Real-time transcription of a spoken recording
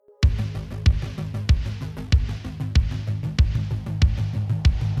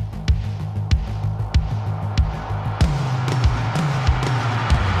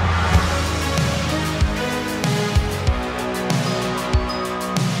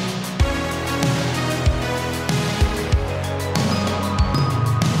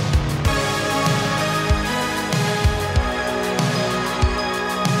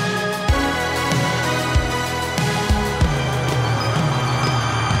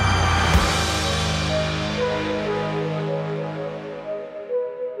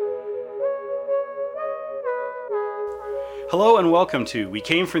Hello and welcome to We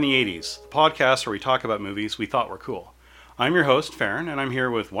Came from the 80s, the podcast where we talk about movies we thought were cool. I'm your host, Farron, and I'm here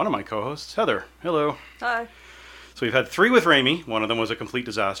with one of my co-hosts, Heather. Hello. Hi. So we've had 3 with Raimi. One of them was a complete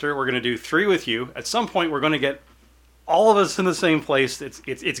disaster. We're going to do 3 with you. At some point, we're going to get all of us in the same place.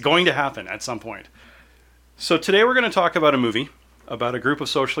 It's going to happen at some point. So today we're going to talk about a movie about a group of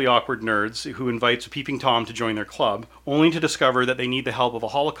socially awkward nerds who invites Peeping Tom to join their club, only to discover that they need the help of a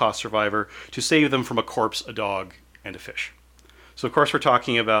Holocaust survivor to save them from a corpse, a dog, and a fish. So of course we're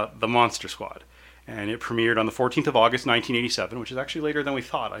talking about The Monster Squad. And it premiered on the 14th of August, 1987, which is actually later than we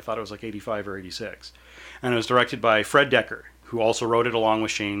thought. I thought it was like 85 or 86. And it was directed by Fred Decker, who also wrote it along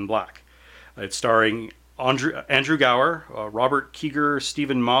with Shane Black. It's starring Andrew Gower, Robert Kiger,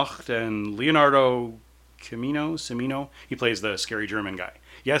 Stephen Macht, and Leonardo Cimino. He plays the scary German guy.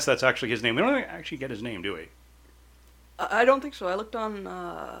 Yes, that's actually his name. We don't actually get his name, do we? I don't think so. I looked on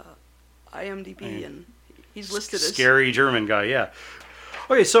IMDb and he's listed as... Scary German guy, yeah.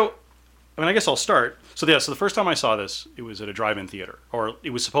 Okay, so... I guess I'll start. So the first time I saw this, it was at a drive-in theater. Or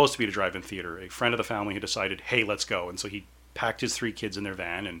it was supposed to be at a drive-in theater. A friend of the family had decided, hey, let's go. And so he packed his 3 kids in their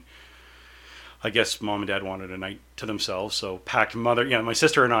van. And I guess mom and dad wanted a night to themselves. So packed my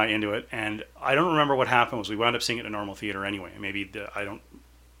sister and I into it. And I don't remember what happened. Was we wound up seeing it in a normal theater anyway. Maybe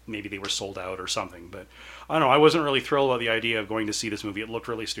they were sold out or something. But I don't know. I wasn't really thrilled about the idea of going to see this movie. It looked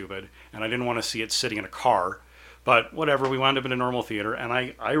really stupid. And I didn't want to see it sitting in a car. But whatever. We wound up in a normal theater. And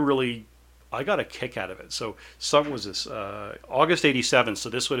I got a kick out of it. So, was this? August 87. So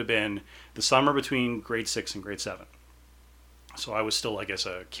this would have been the summer between grade 6 and grade 7. So I was still, I guess,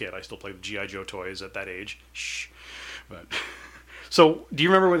 a kid. I still played with G.I. Joe toys at that age. Shh. But so, do you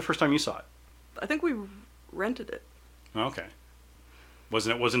remember the first time you saw it? I think we rented it. Okay.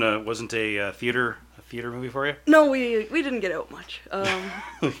 Wasn't a theater movie for you? No, we didn't get out much.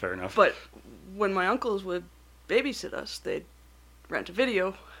 Fair enough. But when my uncles would babysit us, they'd rent a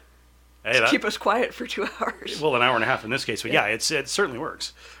video. To keep us quiet for 2 hours. Well, an hour and a half in this case, but yeah, it certainly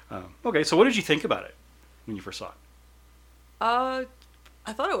works. Okay, so what did you think about it when you first saw it?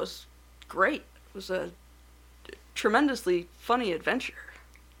 I thought it was great. It was a tremendously funny adventure.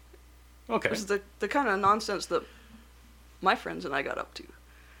 Okay. It was the kind of nonsense that my friends and I got up to.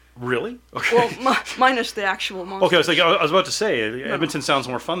 Really? Okay. Well, minus the actual monster. Okay, I was about to say Edmonton sounds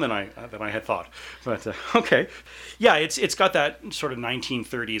more fun than I had thought. But okay, yeah, it's got that sort of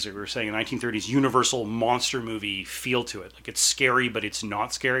 1930s, or we were saying, a 1930s Universal monster movie feel to it. Like it's scary, but it's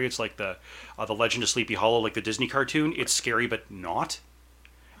not scary. It's like the Legend of Sleepy Hollow, like the Disney cartoon. It's scary, but not.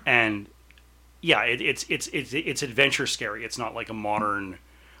 And yeah, it's adventure scary. It's not like a modern.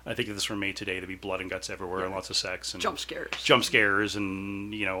 I think if this were made today, there'd be blood and guts everywhere and lots of sex and jump scares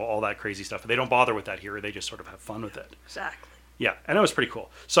and all that crazy stuff. But they don't bother with that here. They just sort of have fun with it. Exactly. Yeah, and it was pretty cool.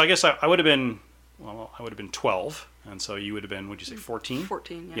 So I guess I would have been 12, and so you would have been, would you say 14?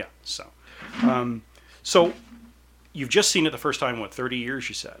 14, yeah. Yeah. So you've just seen it the first time, 30 years?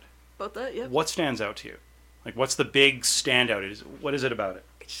 You said. About that, yeah. What stands out to you? Like, what's the big standout? What is it about it?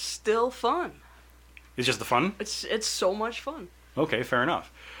 It's still fun. It's just the fun? It's so much fun. Okay, fair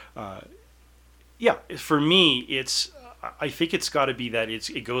enough. Yeah, for me, I think it's got to be that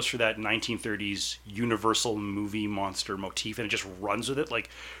it goes for that 1930s Universal movie monster motif, and it just runs with it. Like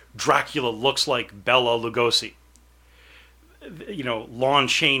Dracula looks like Bela Lugosi. Lon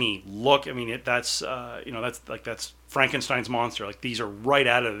Chaney that's Frankenstein's monster. Like these are right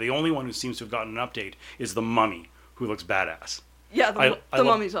out of it. The only one who seems to have gotten an update is the Mummy, who looks badass. Yeah, the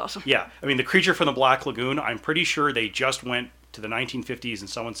Mummy's awesome. Yeah, the creature from the Black Lagoon. I'm pretty sure they just went to the 1950s and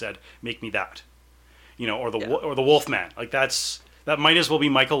someone said, make me that, or the Wolfman. Like that might as well be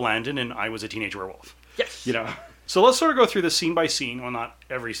Michael Landon and I Was a Teenage Werewolf. Yes. So let's sort of go through this scene by scene. Well, not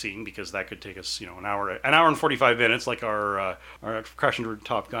every scene, because that could take us, an hour and 45 minutes, like our Crash and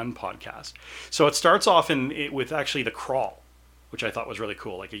Top Gun podcast. So it starts off with actually the crawl, which I thought was really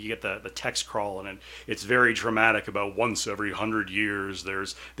cool. Like you get the text crawl, and it's very dramatic about once every 100 years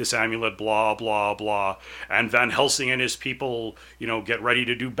there's this amulet, blah, blah, blah. And Van Helsing and his people, get ready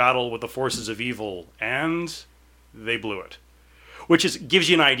to do battle with the forces of evil. And they blew it. Which gives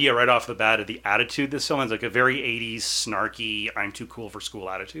you an idea right off the bat of the attitude this film has, like a very 80s snarky, I'm too cool for school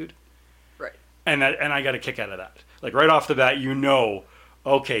attitude. Right. And I got a kick out of that. Like right off the bat,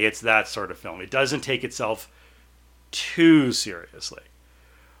 okay, it's that sort of film. It doesn't take itself too seriously,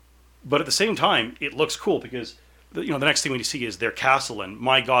 but at the same time it looks cool because the next thing we see is their castle, and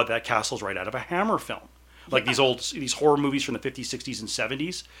my god, that castle's right out of a Hammer film. Like these horror movies from the 50s, 60s, and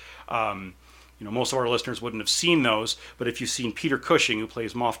 70s. most of our listeners wouldn't have seen those, but if you've seen Peter Cushing, who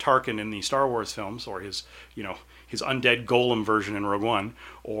plays Moff Tarkin in the Star Wars films, or his undead golem version in Rogue One,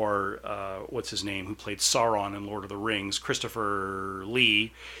 or what's his name, who played Sauron in Lord of the Rings, Christopher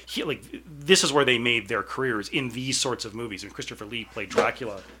Lee, this is where they made their careers, in these sorts of movies. And Christopher Lee played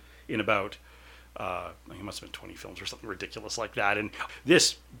Dracula in about, he must have been 20 films or something ridiculous like that. And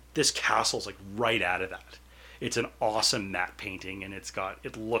this castle's like right out of that. It's an awesome matte painting, and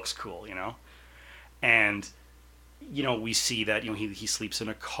it looks cool, And, we see that, he sleeps in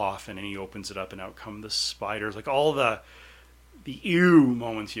a coffin and he opens it up and out come the spiders. Like all the ew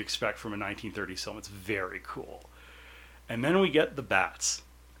moments you expect from a 1930s film. It's very cool. And then we get the bats.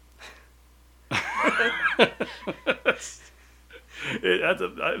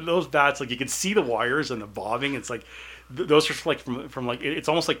 Those bats, like you can see the wires and the bobbing. It's like, those are like from like, it's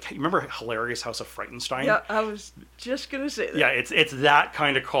almost like, you remember Hilarious House of Frightenstein? Yeah, I was just going to say that. Yeah, it's that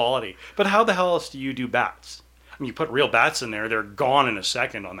kind of quality. But how the hell else do you do bats? I mean, you put real bats in there, they're gone in a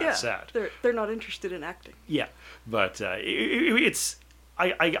second on that set. They're not interested in acting. Yeah, but I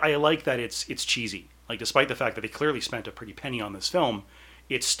like that it's cheesy. Like, despite the fact that they clearly spent a pretty penny on this film,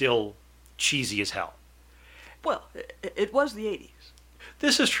 it's still cheesy as hell. Well, it was the 80s.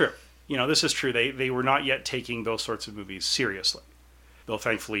 This is true. This is true. They were not yet taking those sorts of movies seriously. Though,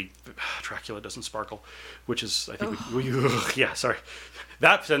 thankfully, Dracula doesn't sparkle, which is, I think, yeah, sorry.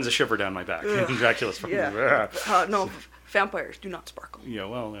 That sends a shiver down my back. Dracula's fucking... Yeah. No, vampires do not sparkle. Yeah,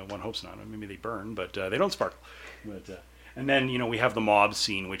 well, one hopes not. Maybe they burn, but they don't sparkle. But and then, we have the mob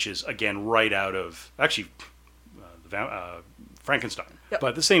scene, which is, again, right out of, actually, Frankenstein. Yep.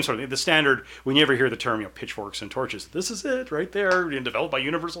 But the same sort of thing. The standard, when you ever hear the term, pitchforks and torches, this is it right there, developed by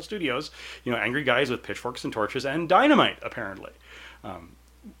Universal Studios. Angry guys with pitchforks and torches and dynamite, apparently.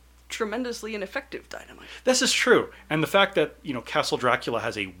 Tremendously ineffective dynamite. This is true. And the fact that, Castle Dracula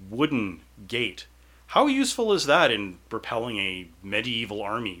has a wooden gate, how useful is that in repelling a medieval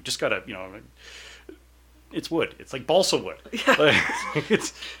army? You just gotta, it's wood. It's like balsa wood. Yeah.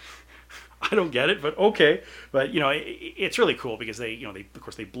 I don't get it, but okay. But, it's really cool because they of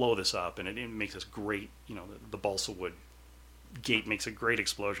course they blow this up, and it makes this great, the balsa wood gate makes a great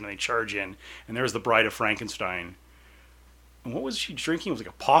explosion, and they charge in, and there's the Bride of Frankenstein. And what was she drinking? It was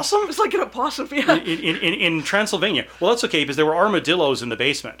like a possum? It was like an opossum, yeah. In Transylvania. Well, that's okay, because there were armadillos in the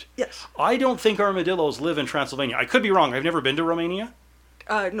basement. Yes. I don't think armadillos live in Transylvania. I could be wrong. I've never been to Romania.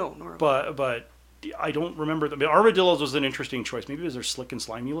 No, nor But I don't remember them. Armadillos was an interesting choice. Maybe because they're slick and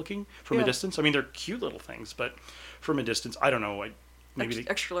slimy looking from a distance. I mean, they're cute little things, but from a distance, I don't know. Maybe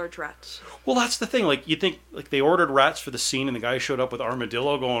extra large rats. Well, that's the thing. Like, you think, like, they ordered rats for the scene, and the guy showed up with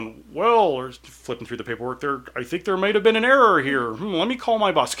armadillo going, well, or flipping through the paperwork, I think there might have been an error here. Let me call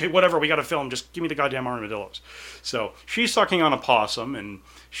my boss. Okay, whatever, we got to film. Just give me the goddamn armadillos. So she's sucking on a possum, and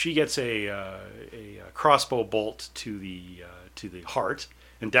she gets a crossbow bolt to the heart,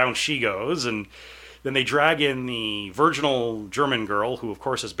 and down she goes, and then they drag in the virginal German girl, who of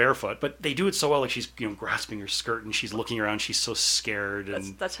course is barefoot, but they do it so well. Like, she's grasping her skirt and she's looking around. She's so scared.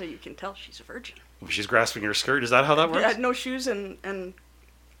 And that's how you can tell she's a virgin. She's grasping her skirt. Is that how that works? Yeah, no shoes and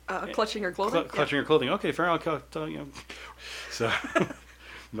clutching her clothing. Clutching her clothing. Okay, fair enough. So,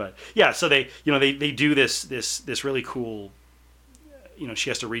 but yeah, so they do this really cool.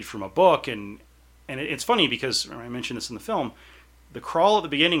 She has to read from a book, and it's funny because I mentioned this in the film. The crawl at the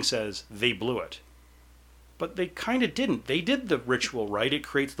beginning says they blew it. But they kind of didn't. They did the ritual right. It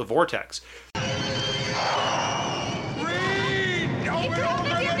creates the vortex.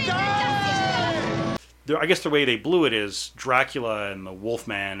 I guess the way they blew it is Dracula and the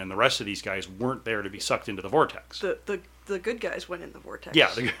Wolfman and the rest of these guys weren't there to be sucked into the vortex. The good guys went in the vortex.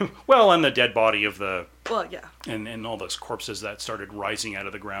 Yeah. And the dead body of the... Well, yeah. And all those corpses that started rising out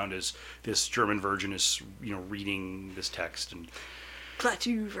of the ground as this German virgin is, reading this text. And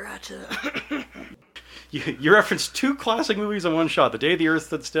Klaatu Verata. You referenced two classic movies in one shot. The Day the Earth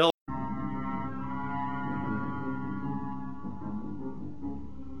Stood Still.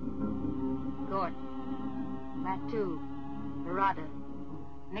 Good. Klaatu Verata.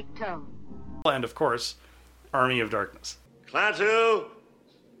 Nikto. And, of course, Army of Darkness. Klaatu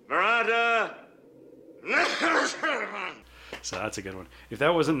Verata. So that's a good one. If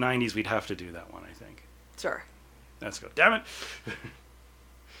that wasn't 90s, we'd have to do that one, I think. Sorry. Let's go. Damn it.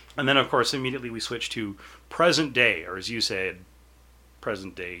 And then, of course, immediately we switch to present day, or as you said,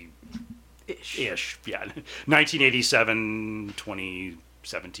 present day ish. Yeah. 1987,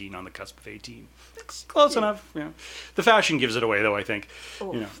 2017, on the cusp of 18. It's close enough. Yeah. The fashion gives it away, though, I think.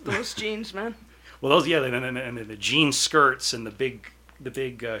 Oh, those jeans, man. Well, those, yeah, and the jean skirts and the big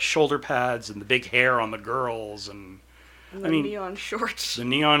shoulder pads and the big hair on the girls, and And the neon shorts. The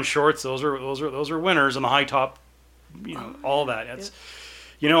neon shorts, those are winners, and the high top, all that. It's,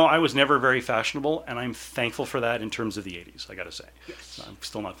 I was never very fashionable, and I'm thankful for that in terms of the 80s, I got to say. Yes. I'm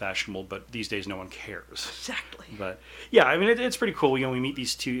still not fashionable, but these days no one cares. Exactly. But yeah, I mean, it's pretty cool. We meet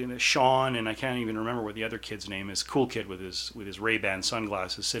these two, Sean, and I can't even remember what the other kid's name is. Cool kid with his Ray-Ban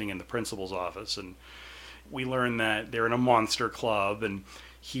sunglasses, sitting in the principal's office, and we learn that they're in a monster club, and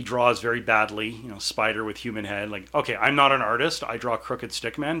he draws very badly, spider with human head. Like, okay, I'm not an artist. I draw crooked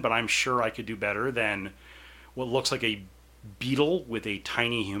stickmen, but I'm sure I could do better than what looks like a beetle with a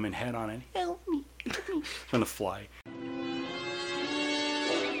tiny human head on it. Help me. Trying to fly.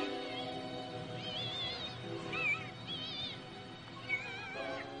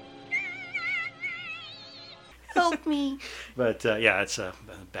 Help me. But yeah, it's a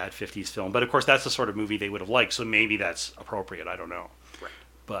bad 50s film. But of course, that's the sort of movie they would have liked. So maybe that's appropriate. I don't know. Right.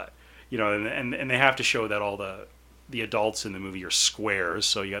 But, and they have to show that all the adults in the movie are squares.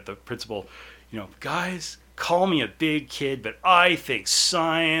 So you got the principal, guys, call me a big kid, but I think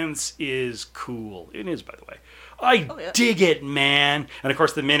science is cool. It is, by the way. I dig it, man. And of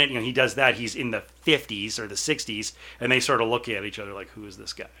course, the minute he does that, he's in the 50s or the 60s, and they sort of look at each other like, "Who is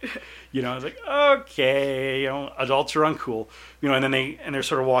this guy?" It's like, okay, adults are uncool, and then they're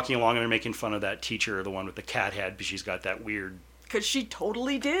sort of walking along and they're making fun of that teacher, the one with the cat head, because she's got that weird. Because she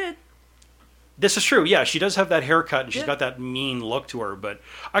totally did. This is true. Yeah, she does have that haircut, and she's got that mean look to her. But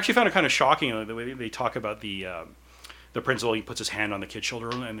I actually found it kind of shocking the way they talk about the principal. He puts his hand on the kid's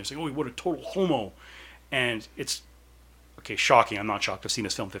shoulder, and they're saying, "Oh, what a total homo." And it's, okay, shocking. I'm not shocked. I've seen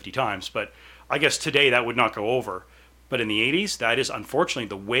this film 50 times. But I guess today that would not go over. But in the 80s, that is unfortunately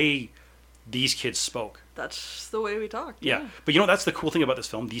the way these kids spoke. That's the way we talked. Yeah. But that's the cool thing about this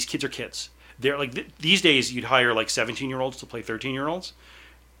film. These kids are kids. They're like, these days you'd hire like 17-year-olds to play 13-year-olds.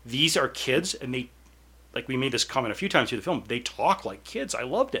 These are kids, and they, like we made this comment a few times through the film, they talk like kids. I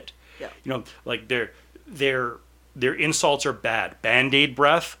loved it. Yeah. Like their insults are bad. Band-Aid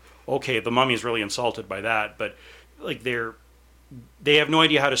breath. Okay, the mummy's really insulted by that, but like they have no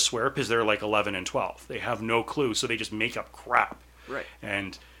idea how to swear because they're like 11 and 12. They have no clue, so they just make up crap. Right.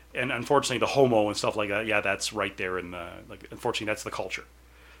 And unfortunately, the homo and stuff like that, yeah, that's right there in the, like, unfortunately, that's the culture.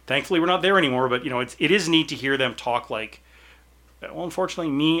 Thankfully, we're not there anymore, but it is neat to hear them talk like, well,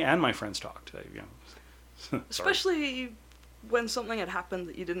 unfortunately, me and my friends talked. Especially when something had happened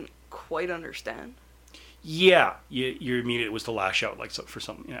that you didn't quite understand. Yeah, your immediate was to lash out for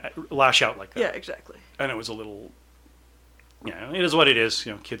something, lash out like that. Yeah, exactly. And it was a little, it is what it is.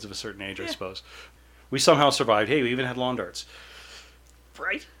 Kids of a certain age, I suppose. We somehow survived. Hey, we even had lawn darts.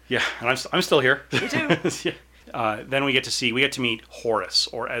 Right. Yeah, and I'm still here. Me too. Yeah. Then we get to meet Horace,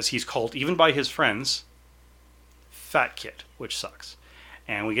 or as he's called, even by his friends, Fat Kid, which sucks.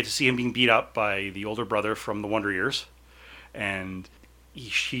 And we get to see him being beat up by the older brother from the Wonder Years, and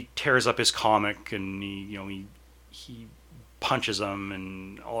he tears up his comic, and he punches him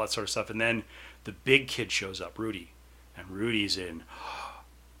and all that sort of stuff. And then the big kid shows up, Rudy, and Rudy's in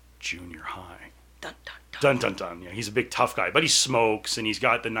junior high. Dun, dun, dun. Dun, dun, dun. Yeah, he's a big tough guy, but he smokes, and he's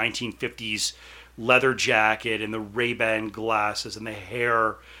got the 1950s leather jacket and the Ray-Ban glasses and the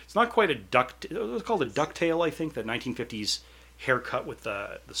hair. It's not quite it was called a ducktail, I think, the 1950s haircut with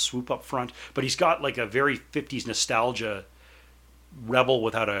the swoop up front. But he's got like a very 50s nostalgia, rebel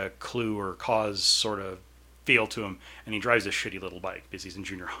without a clue or cause sort of feel to him. And he drives a shitty little bike because he's in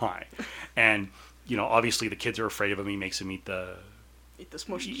junior high. And, obviously the kids are afraid of him. He makes him eat the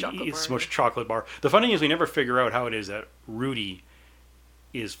smushed chocolate bar. Smushed chocolate bar. The funny thing is we never figure out how it is that Rudy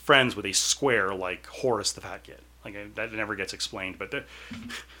is friends with a square like Horace the Fat Kid. Like, that never gets explained. But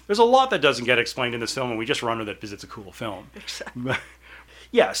there's a lot that doesn't get explained in this film, and we just run with it because it's a cool film. Exactly.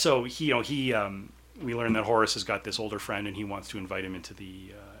 Yeah, so we learn that Horace has got this older friend, and he wants to invite him into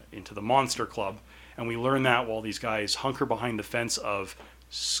the Monster Club. And we learn that while these guys hunker behind the fence of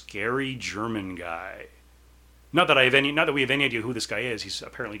scary German guy. Not that we have any idea who this guy is. He's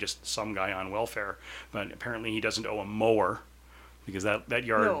apparently just some guy on welfare, but apparently he doesn't owe a mower because that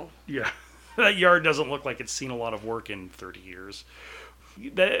yard, that yard doesn't look like it's seen a lot of work in 30 years.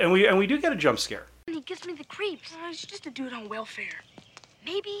 And we do get a jump scare. He gives me the creeps. He's just a dude on welfare.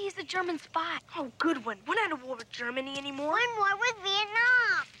 Maybe he's a German spy. Oh, good one. We're not at war with Germany anymore. We're in war with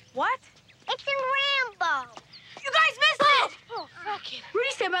Vietnam. What? It's in Rambo. You guys missed it! Oh, fuck it.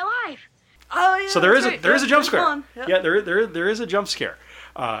 Rudy saved my life. Oh, yeah. So there is a jump scare. Yep. Yeah, there is a jump scare,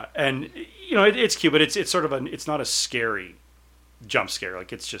 and it's cute, but it's sort of it's not a scary jump scare.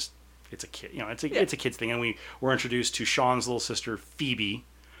 Like, it's a kid, it's a kid's thing, and we're introduced to Sean's little sister Phoebe,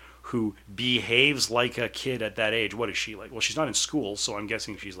 who behaves like a kid at that age. What is she like? Well, she's not in school, so I'm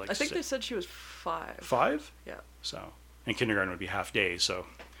guessing she's like. I think 6. they said she was 5. 5? Yeah. So and kindergarten would be half day. So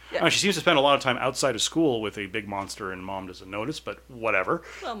Yeah. she seems to spend a lot of time outside of school with a big monster, and Mom doesn't notice, but whatever.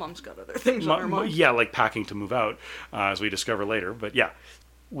 Well, Mom's got other things on her mind. Yeah, like packing to move out, as we discover later. But yeah,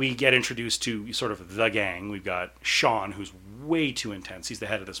 we get introduced to sort of the gang. We've got Sean, who's way too intense. He's the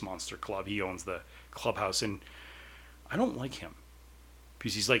head of this monster club. He owns the clubhouse, and I don't like him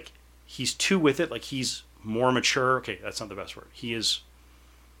because he's too with it. Like, he's more mature. Okay, that's not the best word.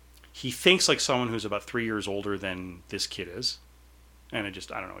 He thinks like someone who's about 3 years older than this kid is. And I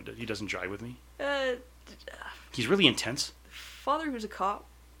don't know, he doesn't jive with me. He's really intense. Father who's a cop,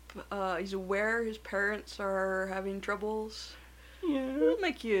 he's aware his parents are having troubles. Yeah. It'll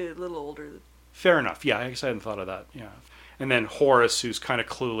make you a little older. Fair enough. Yeah, I guess I hadn't thought of that. Yeah. And then Horace, who's kind of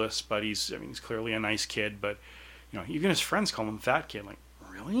clueless, but he's clearly a nice kid. But, even his friends call him Fat Kid. Like,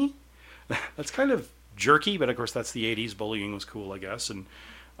 really? That's kind of jerky, but of course that's the 80s. Bullying was cool, I guess. And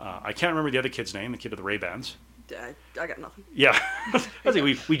I can't remember the other kid's name, the kid with the Ray-Bans. I got nothing. Yeah.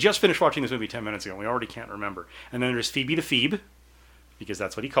 we just finished watching this movie 10 minutes ago, and we already can't remember. And then there's Phoebe the Phoebe, because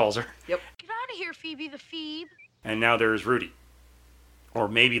that's what he calls her. Yep. Get out of here, Phoebe the Phoebe. And now there's Rudy. Or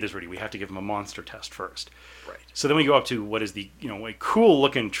maybe there's Rudy. We have to give him a monster test first. Right. So then we go up to what is a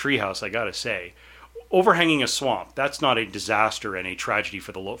cool-looking treehouse, I gotta say. Overhanging a swamp. That's not a disaster and a tragedy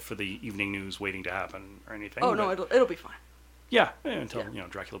for the evening news waiting to happen or anything. Oh, no, it'll be fine. Yeah, until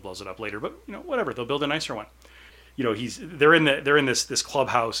Dracula blows it up later. But whatever, they'll build a nicer one. They're in this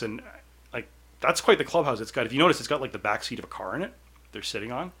clubhouse, and like that's quite the clubhouse. It's got, if you notice, it's got like the back seat of a car in it. They're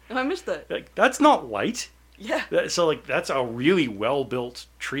sitting on. Oh, I missed that. Like, that's not light. Yeah. So like that's a really well built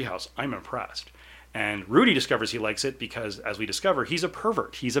treehouse. I'm impressed. And Rudy discovers he likes it because, as we discover, he's a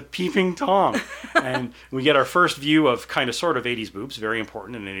pervert. He's a peeping Tom. And we get our first view of kind of sort of 80s boobs, very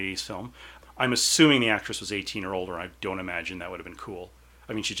important in an 80s film. I'm assuming the actress was 18 or older. I don't imagine that would have been cool.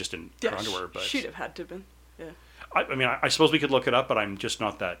 I mean, she's just in her underwear. But she'd have had to have been. Yeah. I suppose we could look it up, but I'm just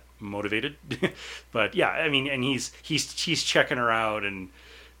not that motivated. But yeah, I mean, and he's checking her out, and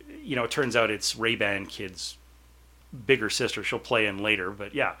it turns out it's Ray-Ban kid's bigger sister. She'll play in later,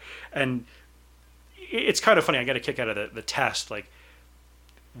 but yeah, and it's kind of funny. I got a kick out of the test. Like,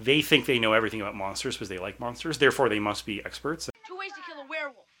 they think they know everything about monsters because they like monsters. Therefore, they must be experts. 2 ways to kill a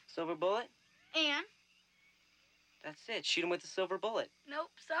werewolf. Silver bullet? And? That's it. Shoot him with the silver bullet.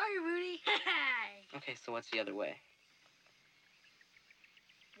 Nope. Sorry, Rudy. Okay, so what's the other way?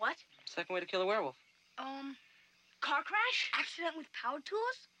 What? Second way to kill a werewolf. Car crash? Accident with power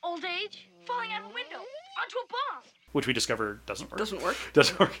tools? Old age? Falling out of a window? Onto a bomb? Which we discover doesn't work.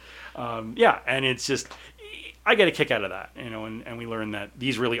 Doesn't work. Yeah, and it's just, I get a kick out of that, and we learn that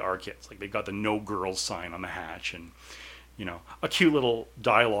these really are kids. Like, they've got the no girls sign on the hatch, and a cute little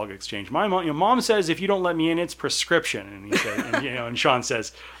dialogue exchange. My mom, Mom says, if you don't let me in, it's prescription. And he says, and Sean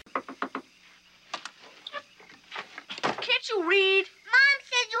says, Can't you read? Mom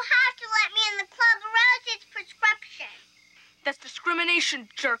says you have to let me in the club or else it's prescription. That's discrimination,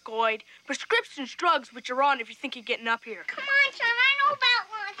 jerkoid. Prescription's drugs, which you're on if you think you're getting up here. Come on, Sean, I know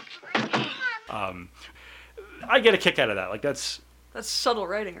about lunch. I get a kick out of that. Like, that's subtle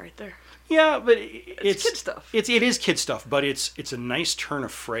writing right there. Yeah, but it's kid stuff. It is kid stuff, but it's a nice turn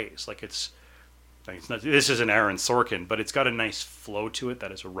of phrase. Like, it's not, this isn't Aaron Sorkin, but it's got a nice flow to it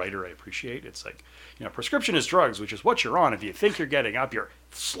that as a writer I appreciate. It's like, prescription is drugs, which is what you're on. If you think you're getting up, you're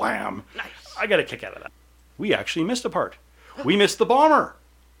slam. Nice. I got a kick out of that. We actually missed a part. We missed the bomber.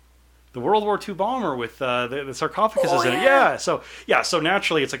 The World War II bomber with the sarcophagus is in it. Yeah. So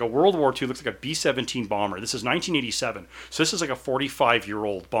naturally it's like a World War II, looks like a B-17 bomber. This is 1987. So this is like a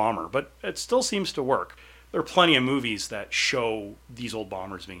 45-year-old bomber, but it still seems to work. There are plenty of movies that show these old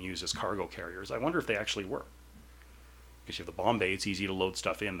bombers being used as cargo carriers. I wonder if they actually work. Because you have the bomb bay, it's easy to load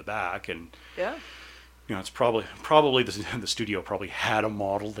stuff in the back, and yeah. It's probably the studio probably had a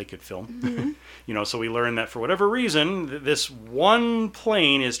model they could film. Mm-hmm. So we learned that for whatever reason, this one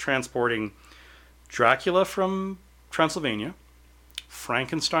plane is transporting Dracula from Transylvania,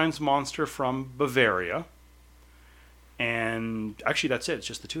 Frankenstein's monster from Bavaria, and actually that's it. It's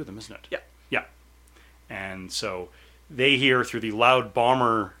just the two of them, isn't it? Yeah. Yeah. And so they hear through the loud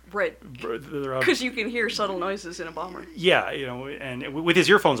bomber... Right. Because you can hear subtle noises in a bomber. Yeah, and with his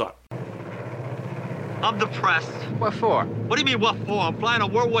earphones on. I'm depressed. What for? What do you mean, what for? I'm flying a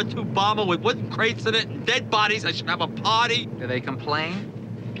World War II bomber with wooden crates in it and dead bodies. I should have a party. Do they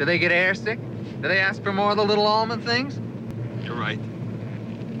complain? Do they get airsick? Do they ask for more of the little almond things? You're right.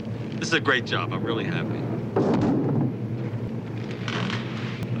 This is a great job. I'm really happy.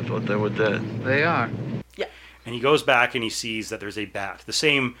 I thought they were dead. They are. Yeah. And he goes back and he sees that there's a bat. The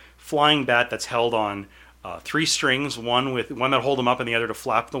same flying bat that's held on 3 strings, one that hold them up and the other to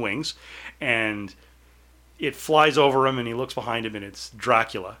flap the wings. And it flies over him, and he looks behind him, and it's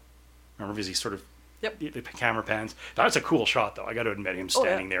Dracula. Remember, because he sort of the camera pans. That's a cool shot, though. I got to admit, him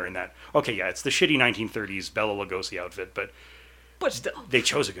standing there in that. Okay, yeah, it's the shitty 1930s Bela Lugosi outfit, but still, they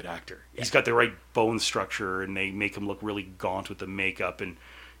chose a good actor. He's got the right bone structure, and they make him look really gaunt with the makeup, and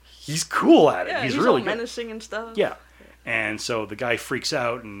he's cool at it. He's really all menacing and stuff. Yeah. And so the guy freaks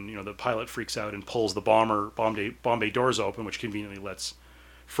out, and the pilot freaks out and pulls the Bombay doors open, which conveniently lets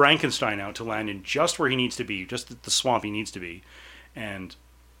Frankenstein out to land in just where he needs to be, just the swamp he needs to be, and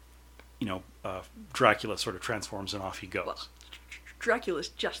Dracula sort of transforms and off he goes. Well, Dracula's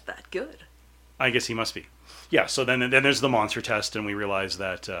just that good. I guess he must be. Yeah. So then there's the monster test, and we realize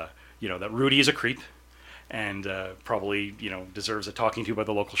that that Rudy is a creep, and probably deserves a talking to by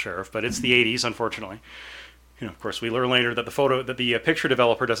the local sheriff. But it's the 80s, unfortunately. Of course, we learn later that the picture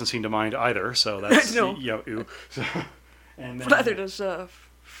developer doesn't seem to mind either. So that's ooh. And then, neither does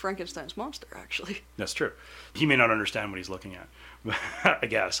Frankenstein's monster, actually. That's true. He may not understand what he's looking at. I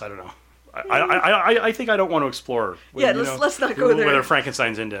guess, I don't know. I think I don't want to explore. Let's not go there. Whether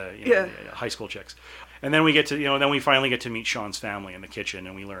Frankenstein's into high school chicks, and then we get to then we finally get to meet Sean's family in the kitchen,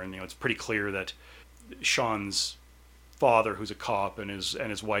 and we learn it's pretty clear that Sean's father, who's a cop, and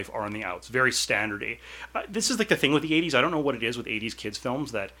his wife are on the outs. Very standard. This is like the thing with the 80s. I don't know what it is with 80s kids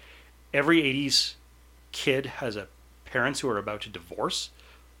films, that every 80s kid has parents who are about to divorce.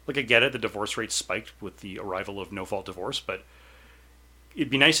 Like, I get it, the divorce rate spiked with the arrival of no-fault divorce, but it'd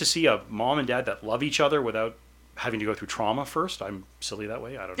be nice to see a mom and dad that love each other without having to go through trauma first. I'm silly that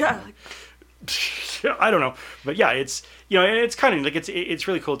way. I don't know. Yeah. I don't know. But yeah, it's it's kind of like it's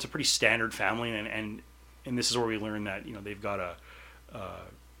really cool. It's a pretty standard family, and this is where we learn that they've got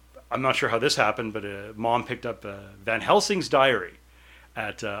I'm not sure how this happened, but mom picked up Van Helsing's diary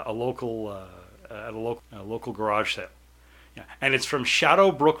at a local garage sale. Yeah, and it's from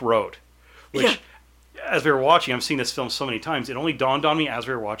Shadowbrook Road, which, as we were watching, I've seen this film so many times, it only dawned on me as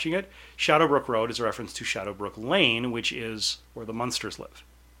we were watching it. Shadowbrook Road is a reference to Shadowbrook Lane, which is where the Munsters live.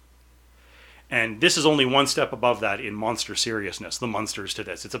 And this is only one step above that in monster seriousness, the Munsters to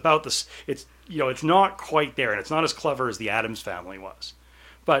this. It's about this, it's not quite there, and it's not as clever as the Addams Family was.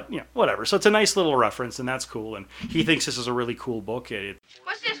 But, whatever. So it's a nice little reference, and that's cool, and he thinks this is a really cool book.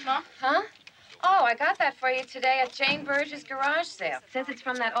 What's this, Mom? Huh? Oh, I got that for you today at Jane Burge's garage sale. It says it's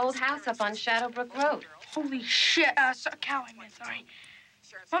from that old house up on Shadowbrook Road. Holy shit. Cow, I meant, sorry.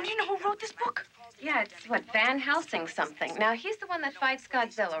 Mom, do you know who wrote this book? Yeah, it's Van Helsing something. Now, he's the one that fights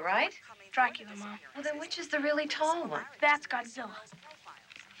Godzilla, right? Dracula, Mom. Well, then which is the really tall one? That's Godzilla. Oh,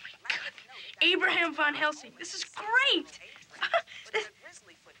 my God. Abraham Van Helsing. This is great.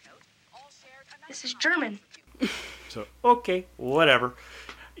 This is German. So, okay, whatever.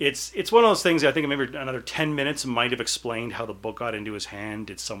 It's one of those things. I think maybe another 10 minutes might have explained how the book got into his hand.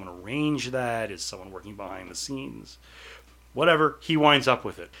 Did someone arrange that? Is someone working behind the scenes? Whatever. He winds up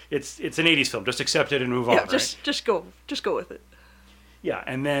with it. It's an 80s film. Just accept it and move on. Yeah, just go with it. Yeah,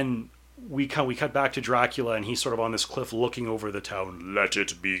 and then we cut back to Dracula, and he's sort of on this cliff looking over the town. Let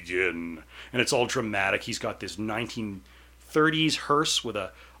it begin. And it's all dramatic. He's got this 1930s hearse with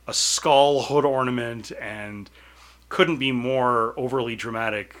a skull hood ornament, and couldn't be more overly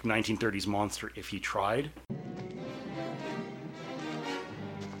dramatic 1930s monster if he tried.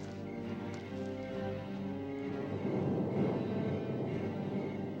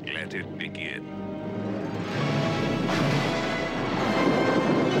 Let it begin.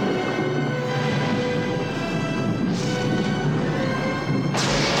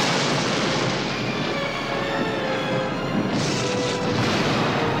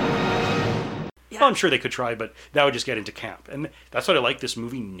 Well, I'm sure they could try, but that would just get into camp. And that's what I like. This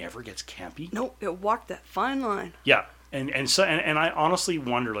movie never gets campy. No, it walked that fine line. Yeah. And I honestly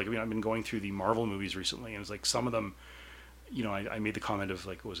wonder, like, I've been going through the Marvel movies recently, and it's like some of them, I made the comment of,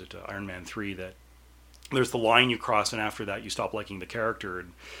 like, was it Iron Man 3, that there's the line you cross, and after that you stop liking the character.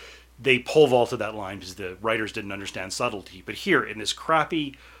 And they pole vaulted that line because the writers didn't understand subtlety. But here, in this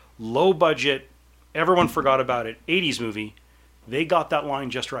crappy, low budget, everyone forgot about it, 80s movie, they got that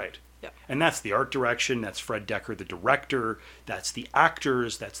line just right. Yeah. And that's the art direction, that's Fred Decker, the director, that's the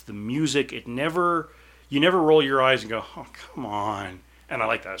actors, that's the music. You never roll your eyes and go, oh, come on. And I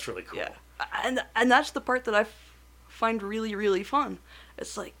like that. It's really cool. Yeah. And that's the part that I find really, really fun.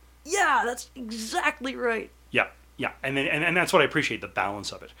 It's like, yeah, that's exactly right. Yeah. Yeah. And that's what I appreciate, the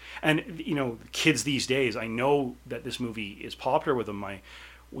balance of it. And, kids these days, I know that this movie is popular with them.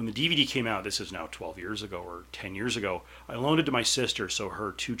 When the DVD came out, this is now 12 years ago or 10 years ago, I loaned it to my sister so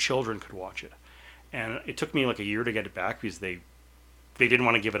her 2 children could watch it. And it took me like a year to get it back because they didn't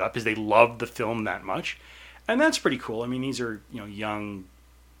want to give it up because they loved the film that much. And that's pretty cool. I mean, these are, young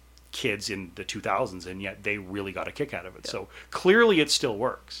kids in the 2000s, and yet they really got a kick out of it. So clearly it still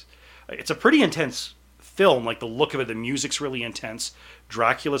works. It's a pretty intense film. Like, the look of it, the music's really intense.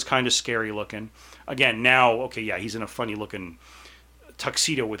 Dracula's kind of scary looking. Again, now, okay, yeah, he's in a funny looking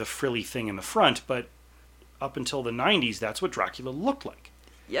tuxedo with a frilly thing in the front, but up until the 90s, that's what Dracula looked like.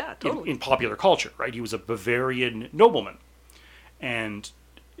 Yeah, totally. In popular culture, right? He was a Bavarian nobleman. And,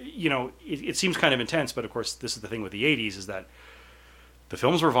 you know, it seems kind of intense, but of course, this is the thing with the 80s, is that the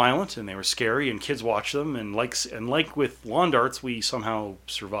films were violent and they were scary and kids watched them, and like with lawn darts, we somehow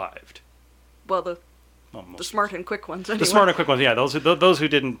survived. Well, the smart and quick ones, anyway. The smart and quick ones, yeah. Those who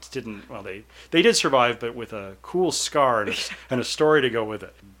didn't. Well, they did survive, but with a cool scar and a story to go with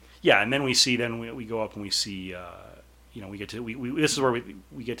it. Yeah, and then we see. Then we go up and we see. We get to. This is where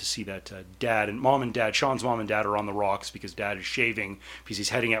we get to see that dad and mom and dad. Sean's mom and dad are on the rocks because dad is shaving because he's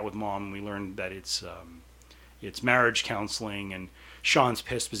heading out with mom. And we learn that it's marriage counseling, and Sean's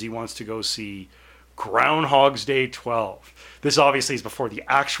pissed because he wants to go see Groundhog's Day 12. This obviously is before the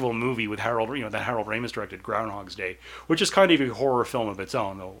actual movie with Harold Ramis directed, Groundhog's Day, which is kind of a horror film of its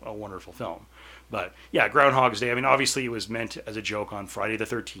own, though a wonderful film. But yeah, Groundhog's Day. I mean, obviously it was meant as a joke on Friday the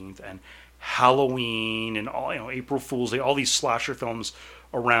 13th and Halloween and all, April Fool's Day, all these slasher films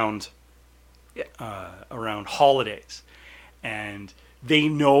around holidays, and they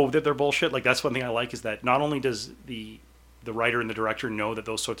know that they're bullshit. Like, that's one thing I like, is that not only does the writer and the director know that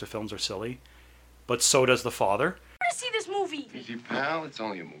those sorts of films are silly, but so does the father. I want to see this movie. Easy, pal. It's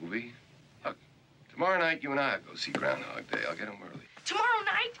only a movie. Look, tomorrow night you and I will go see Groundhog Day. I'll get home early. Tomorrow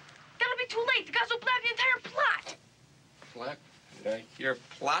night? That'll be too late. The guys will blab the entire plot. Plot? Did I hear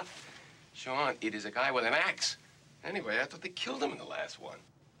plot? Sean, it is a guy with an axe. Anyway, I thought they killed him in the last one.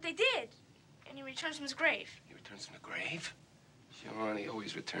 They did. And he returns from his grave. He returns from the grave? Sean, he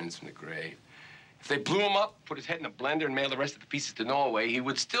always returns from the grave. If they blew him up, put his head in a blender, and mailed the rest of the pieces to Norway, he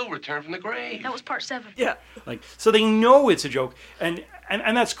would still return from the grave. That was part 7. Yeah. Like, so they know it's a joke, and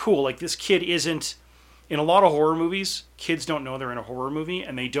that's cool. Like, this kid isn't, in a lot of horror movies, kids don't know they're in a horror movie,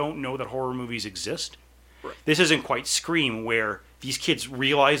 and they don't know that horror movies exist. Right. This isn't quite Scream, where these kids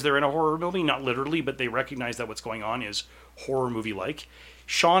realize they're in a horror movie, not literally, but they recognize that what's going on is horror movie-like.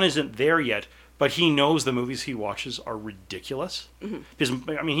 Sean isn't there yet, but he knows the movies he watches are ridiculous. Mm-hmm.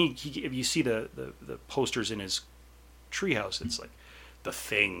 Because, I mean, he if you see the posters in his treehouse, it's like The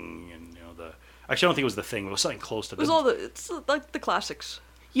Thing, and actually I don't think it was The Thing. It was something close to. It's like the classics.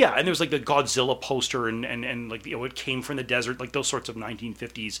 Yeah, and there was like the Godzilla poster, and like it came from the desert, like those sorts of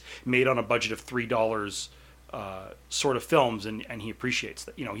 1950s made on a budget of $3 sort of films, and he appreciates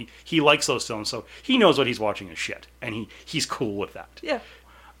that. He likes those films, so he knows what he's watching is shit, and he's cool with that. Yeah.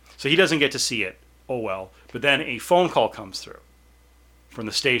 So he doesn't get to see it. Oh well. But then a phone call comes through from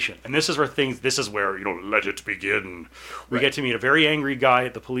the station, and this is where let it begin. We get to meet a very angry guy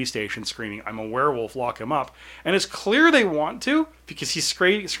at the police station screaming, "I'm a werewolf, lock him up." And it's clear they want to, because he's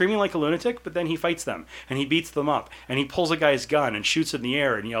screaming like a lunatic, but then he fights them and he beats them up and he pulls a guy's gun and shoots it in the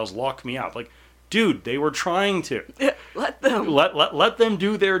air and yells, "Lock me up!" Like, dude, they were trying to. Let them. Let them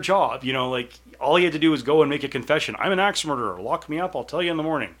do their job. Like, all he had to do was go and make a confession. "I'm an axe murderer. Lock me up. I'll tell you in the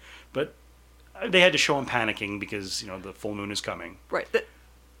morning." But they had to show him panicking because, the full moon is coming. Right.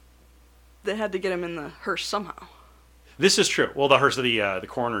 They had to get him in the hearse somehow. This is true. Well, the hearse of the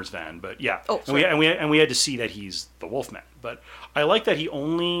coroner's van, but yeah. Oh, sorry. And we had to see that he's the Wolfman. But I like that he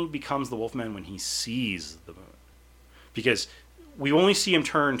only becomes the Wolfman when he sees the moon. Because we only see him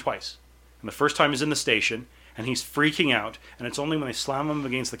turn twice. And the first time is in the station, and he's freaking out, and it's only when they slam him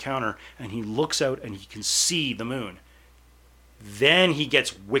against the counter, and he looks out and he can see the moon. Then he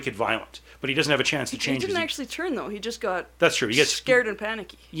gets wicked violent, but he doesn't have a chance to change. He didn't actually turn, though. He just got. That's true. He gets scared and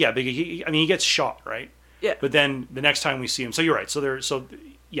panicky. Yeah, but he gets shot, right? Yeah. But then the next time we see him, so you're right. So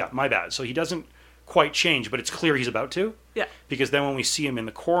my bad. So he doesn't quite change, but it's clear he's about to. Yeah. Because then when we see him in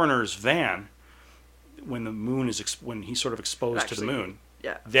the coroner's van, when the moon is when he's sort of exposed to the moon,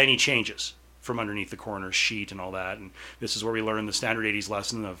 then he changes from underneath the coroner's sheet and all that. And this is where we learn the standard 80s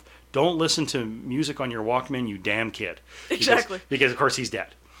lesson of don't listen to music on your Walkman, you damn kid. Exactly. Because of course he's dead.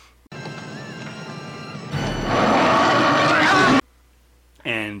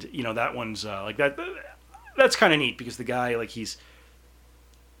 And, that one's like that. That's kind of neat because the guy, like, he's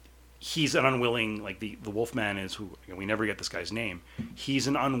an unwilling, like the Wolfman is who, we never get this guy's name. He's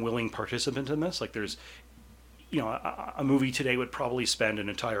an unwilling participant in this. Like, there's, a movie today would probably spend an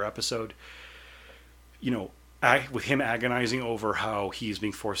entire episode, with him agonizing over how he's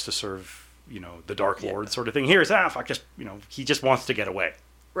being forced to serve, the Dark Lord sort of thing. Here's fuck, just, he just wants to get away.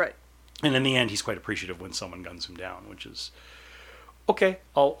 Right. And in the end, he's quite appreciative when someone guns him down, which is okay.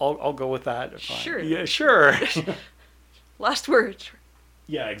 I'll go with that. Sure. Yeah, sure. Last words.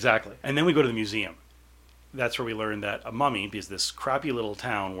 Yeah, exactly. And then we go to the museum. That's where we learn that a mummy, because this crappy little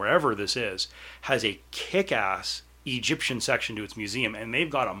town, wherever this is, has a kick-ass Egyptian section to its museum, and they've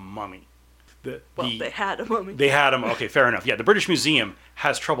got a mummy. They had a mummy. They had them. Okay, fair enough. Yeah, the British Museum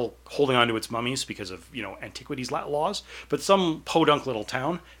has trouble holding on to its mummies because of, antiquities laws. But some podunk little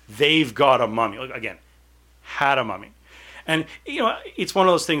town, they've got a mummy. Again, had a mummy. And, it's one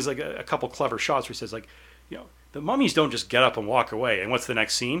of those things, like a couple clever shots where he says, the mummies don't just get up and walk away. And what's the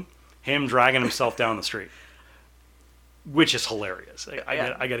next scene? Him dragging himself down the street. Which is hilarious. I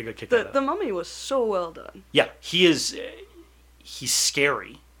got a good kick out of that. The mummy was so well done. Yeah, he's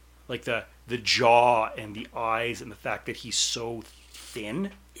scary. Like the jaw and the eyes and the fact that he's so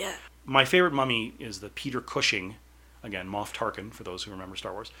thin. Yeah. My favorite mummy is the Peter Cushing, again, Moff Tarkin, for those who remember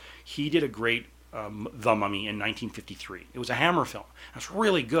Star Wars. He did a great The Mummy in 1953. It was a Hammer film. It's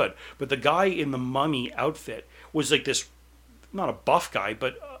really good. But the guy in the mummy outfit was like this, not a buff guy,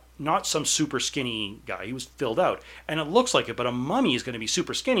 but not some super skinny guy. He was filled out. And it looks like it, but a mummy is going to be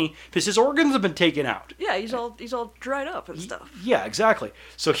super skinny because his organs have been taken out. Yeah, he's all dried up and stuff. Yeah, exactly.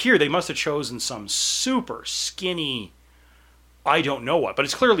 So here they must have chosen some super skinny, I don't know what, but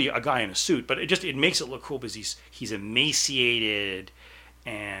it's clearly a guy in a suit, but it makes it look cool because he's emaciated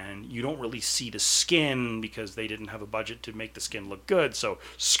and you don't really see the skin because they didn't have a budget to make the skin look good. So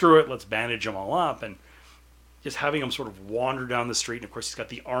screw it, let's bandage them all up. And just having him sort of wander down the street, and of course he's got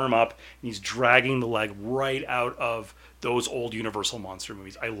the arm up, and he's dragging the leg right out of those old Universal monster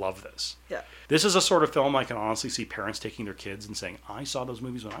movies. I love this. Yeah. This is a sort of film I can honestly see parents taking their kids and saying, I saw those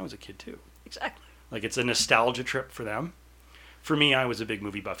movies when I was a kid too. Exactly. Like, it's a nostalgia trip for them. For me, I was a big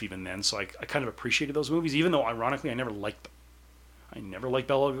movie buff even then, so I kind of appreciated those movies, even though, ironically, I never liked them. I never liked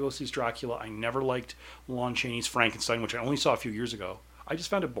Bela Lugosi's Dracula. I never liked Lon Chaney's Frankenstein, which I only saw a few years ago. I just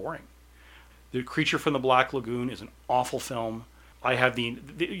found it boring. The Creature from the Black Lagoon is an awful film. I have the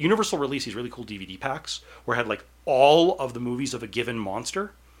Universal released these really cool DVD packs where it had like all of the movies of a given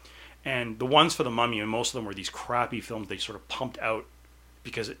monster. And the ones for the Mummy, and most of them were these crappy films they sort of pumped out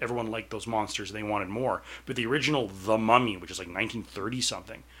because everyone liked those monsters and they wanted more. But the original The Mummy, which is like 1930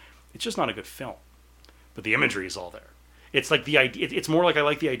 something, it's just not a good film. But the imagery is all there. It's like the idea. It's more like I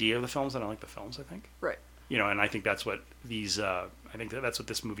like the idea of the films than I like the films, I think. Right. And I think that's what these. I think that's what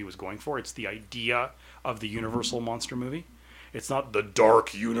this movie was going for. It's the idea of the Universal monster movie. It's not the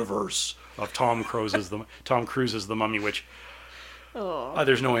dark universe of Tom Cruise's The Mummy, which.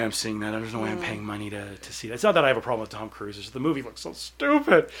 There's no way I'm seeing that. There's no way I'm paying money to see that. It's not that I have a problem with Tom Cruise. It's just the movie looks so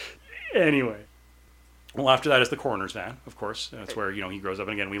stupid. Anyway. Well, after that is the coroner's van, of course. That's where, he grows up.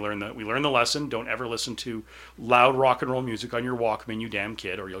 And again, we learn the lesson. Don't ever listen to loud rock and roll music on your Walkman, you damn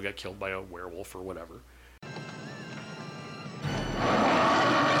kid, or you'll get killed by a werewolf or whatever.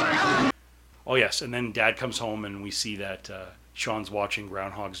 Oh, yes. And then Dad comes home and we see that Sean's watching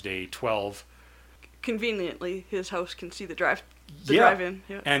Groundhog's Day 12. Conveniently, his house can see the drive-in.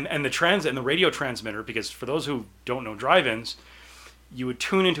 Yeah. And the radio transmitter, because for those who don't know drive-ins, you would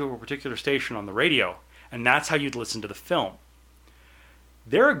tune into a particular station on the radio, and that's how you'd listen to the film.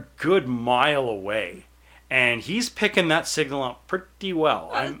 They're a good mile away, and he's picking that signal up pretty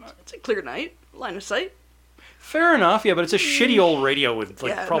well. It's a clear night, line of sight. Fair enough, yeah, but it's a shitty old radio with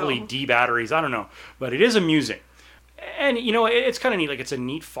probably D batteries. I don't know, but it is amusing. And, it's kind of neat. Like, it's a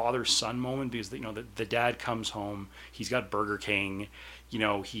neat father-son moment because, the dad comes home. He's got Burger King.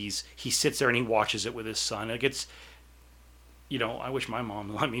 He sits there and he watches it with his son. Like, it's, I wish my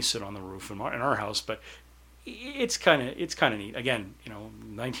mom let me sit on the roof in our house, but it's kind of neat. Again,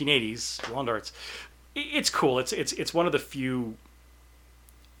 1980s lawn darts. It's cool. It's one of the few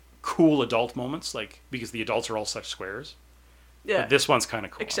cool adult moments, like, because the adults are all such squares. Yeah. But this one's kind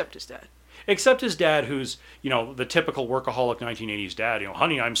of cool. Except his dad. Except his dad, who's, the typical workaholic 1980s dad.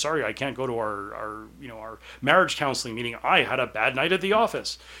 Honey, I'm sorry, I can't go to our marriage counseling meeting. I had a bad night at the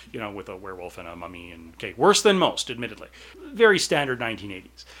office, with a werewolf and a mummy and worse than most, admittedly. Very standard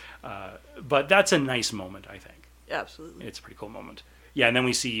 1980s. But that's a nice moment, I think. Absolutely. It's a pretty cool moment. Yeah, and then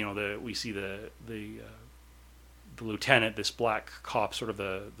we see, the lieutenant, this black cop, sort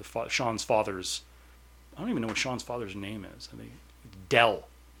of Sean's father's. I don't even know what Sean's father's name is. I think Dell.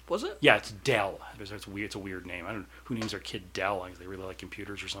 Was it? Yeah, it's Dell. It's weird. It's a weird name. I don't know who names their kid Dell. I think they really like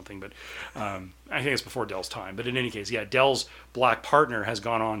computers or something. But I think it's before Dell's time. But in any case, yeah, Dell's black partner has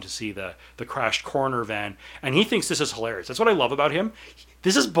gone on to see the crashed coroner van, and he thinks this is hilarious. That's what I love about him.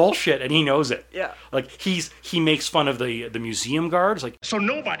 This is bullshit, and he knows it. Yeah. Like he makes fun of the museum guards. Like, so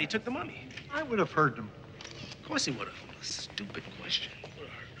nobody took the mummy. I would have heard them. Of course he would have. Stupid question.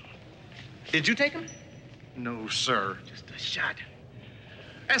 Did you take him? No, sir. Just a shot.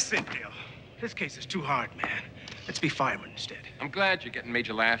 That's it, Dale. This case is too hard, man. Let's be firemen instead. I'm glad you're getting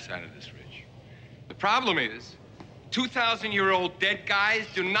major laughs out of this, Rich. The problem is, 2,000-year-old dead guys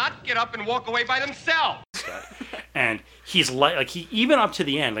do not get up and walk away by themselves. And he's like he even up to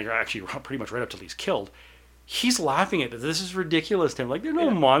the end, like actually pretty much right up till he's killed, he's laughing at this. This is ridiculous to him. Like, they're no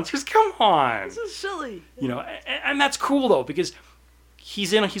monsters. Come on. This is silly. You know, and that's cool though, because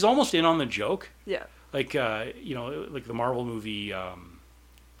he's almost in on the joke. Yeah. Like you know, like the Marvel movie, the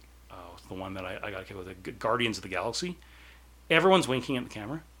one that I got with the Guardians of the Galaxy. Everyone's winking at the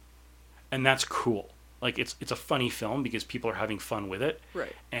camera, and that's cool. Like it's a funny film because people are having fun with it.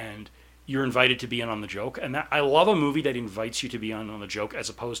 Right. And you're invited to be in on the joke, and I love a movie that invites you to be on the joke as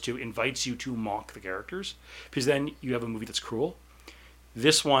opposed to invites you to mock the characters, because then you have a movie that's cruel.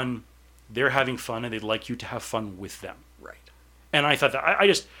 This one, they're having fun and they'd like you to have fun with them. Right. And I thought that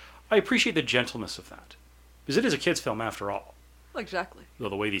I appreciate the gentleness of that, because it is a kids' film after all. Exactly. Though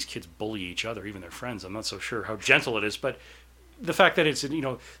the way these kids bully each other, even their friends, I'm not so sure how gentle it is. But the fact that it's, you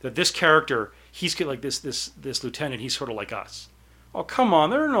know, that this character, he's like this lieutenant, he's sort of like us. Oh, come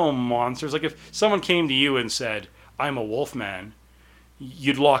on, there are no monsters. Like if someone came to you and said, I'm a wolf man,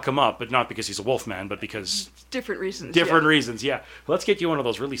 you'd lock him up, but not because he's a wolf man, but because... Different reasons. Different reasons, yeah. Let's get you one of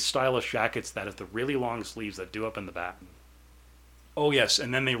those really stylish jackets that have the really long sleeves that do up in the back. Oh, yes,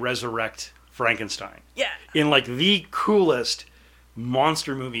 and then they resurrect Frankenstein. Yeah. In like the coolest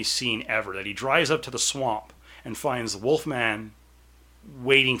monster movie scene ever, that he drives up to the swamp and finds the Wolfman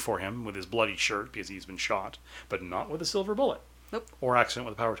waiting for him with his bloody shirt because he's been shot, but not with a silver bullet. Nope. Or accident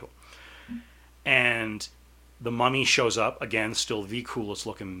with a power tool. And the mummy shows up, again, still the coolest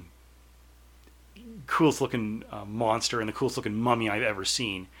looking monster and the coolest looking mummy I've ever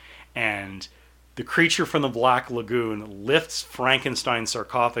seen. And the creature from the Black Lagoon lifts Frankenstein's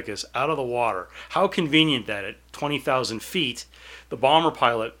sarcophagus out of the water. How convenient that at 20,000 feet, the bomber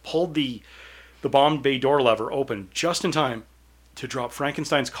pilot pulled the bomb bay door lever open just in time to drop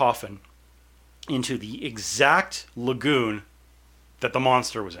Frankenstein's coffin into the exact lagoon that the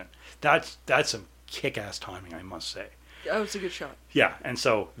monster was in. That's some kick-ass timing, I must say. That was a good shot. Yeah, and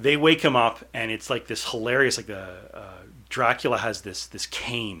so they wake him up, and it's like this hilarious, like the Dracula has this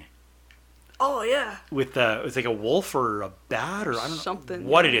cane. Oh yeah. With it's like a wolf or a bat or I don't know something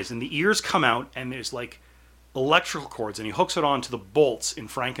what it is, and the ears come out, and there's like electrical cords, and he hooks it onto the bolts in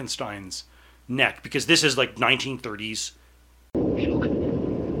Frankenstein's neck because this is like 1930s. Look,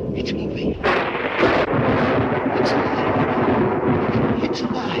 it's moving. It's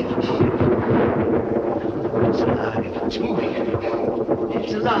alive. It's alive. It's moving.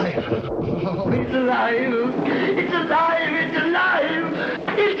 It's alive. Oh, it's alive. It's alive. It's alive.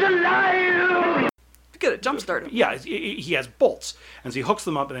 It's alive. Good, it jumpstart him. Yeah, he has bolts, and so he hooks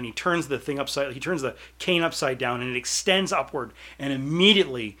them up, and then he turns the cane upside down, and it extends upward, and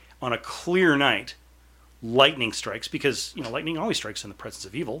immediately on a clear night, lightning strikes, because lightning always strikes in the presence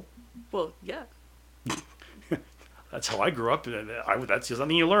of evil. Well, yeah. That's how I grew up. That's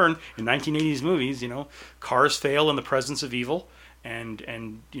something you learn in 1980s movies. Cars fail in the presence of evil, and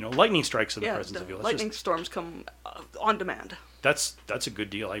lightning strikes in the presence of evil. Lightning storms come on demand. That's a good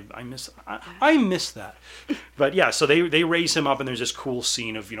deal. I miss that. But yeah, so they raise him up, and there's this cool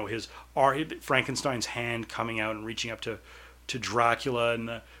scene of Frankenstein's hand coming out and reaching up to Dracula, and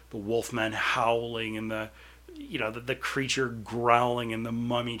the Wolfman howling, and the creature growling, and the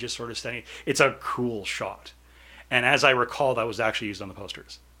mummy just sort of standing. It's a cool shot. And as I recall, that was actually used on the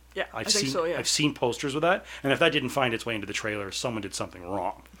posters. Yeah, I think so, yeah. I've seen posters with that, and if that didn't find its way into the trailer, someone did something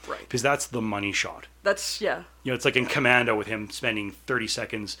wrong. Right. Because that's the money shot. That's, yeah. It's like in Commando with him spending 30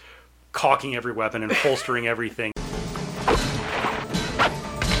 seconds cocking every weapon and holstering everything.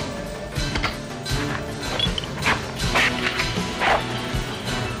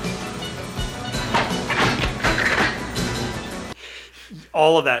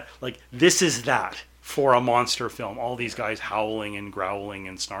 All of that, this is that. For a monster film, all these guys howling and growling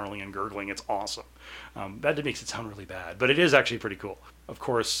and snarling and gurgling, it's awesome. That makes it sound really bad, but it is actually pretty cool. Of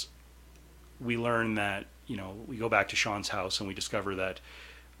course, we learn that, we go back to Sean's house and we discover that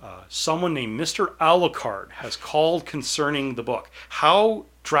someone named Mr. Alucard has called concerning the book. How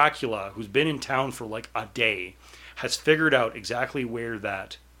Dracula, who's been in town for like a day, has figured out exactly where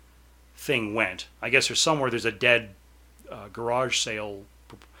that thing went. I guess there's a dead garage sale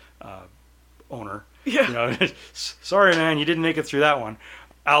owner. Yeah. Sorry, man, you didn't make it through that one.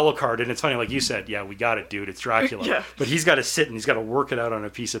 Alucard, and it's funny, like you said, yeah, we got it, dude. It's Dracula. Yeah. But he's got to sit and he's got to work it out on a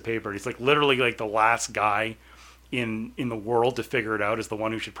piece of paper. He's literally the last guy in the world to figure it out, is the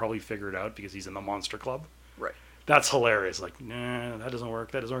one who should probably figure it out because he's in the monster club. Right. That's hilarious. Nah, that doesn't work.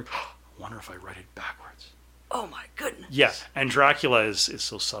 I wonder if I read it backwards. oh my goodness. Yeah, and Dracula is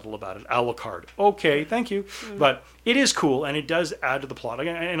so subtle about it. Alucard. Okay, thank you. But it is cool, and it does add to the plot.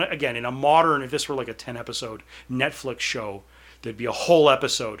 And again, in a modern, if this were like a 10-episode Netflix show, there'd be a whole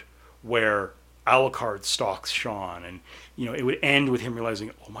episode where Alucard stalks Sean, and it would end with him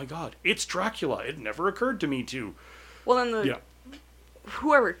realizing, oh my God, it's Dracula. It never occurred to me to. Well, then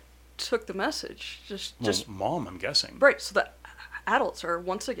whoever took the message just mom, I'm guessing. Right, so the adults are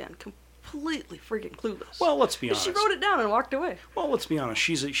once again completely freaking clueless. Well, let's be honest. She wrote it down and walked away. Well, let's be honest.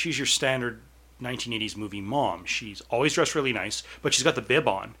 She's your standard 1980s movie mom. She's always dressed really nice, but she's got the bib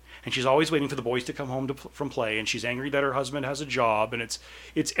on, and she's always waiting for the boys to come home from play, and she's angry that her husband has a job, and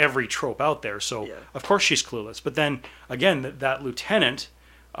it's every trope out there. So of course she's clueless. But then again, that lieutenant,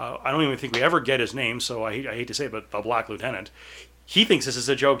 I don't even think we ever get his name, so I hate to say it, but the Black Lieutenant, he thinks this is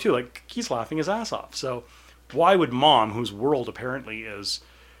a joke too. Like, he's laughing his ass off. So why would mom, whose world apparently is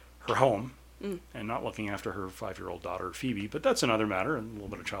her home, and not looking after her 5-year-old daughter, Phoebe, but that's another matter, and a little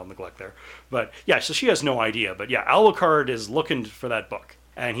bit of child neglect there. But yeah, so she has no idea. But yeah, Alucard is looking for that book,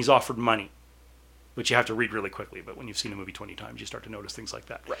 and he's offered money, which you have to read really quickly. But when you've seen the movie 20 times, you start to notice things like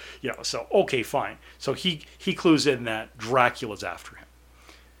that. Right. So okay, fine. So he clues in that Dracula's after him.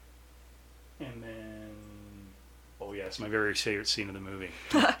 And then, oh yeah, it's my very favorite scene of the movie.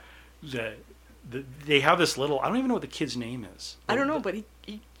 They have this little, I don't even know what the kid's name is. I don't know, but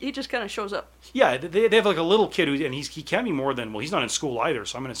he just kind of shows up. Yeah, they have like a little kid and he can't be more than, well, he's not in school either,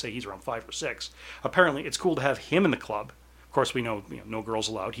 so I'm going to say he's around 5 or 6. Apparently, it's cool to have him in the club. Of course, we know, no girls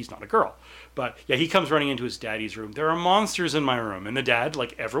allowed. He's not a girl. But yeah, he comes running into his daddy's room. There are monsters in my room. And the dad,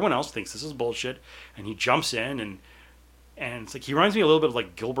 like everyone else, thinks this is bullshit. And he jumps in and it's like, he reminds me a little bit of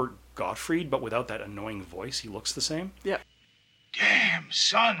like Gilbert Gottfried, but without that annoying voice. He looks the same. Yeah. Damn,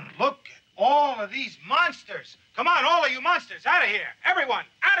 son, look at all of these monsters. Come on, all of you monsters, out of here. Everyone,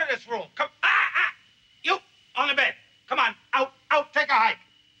 out of this room. Come, you, on the bed. Come on, out, take a hike.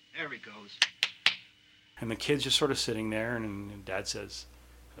 There he goes. And the kid's just sort of sitting there, and Dad says,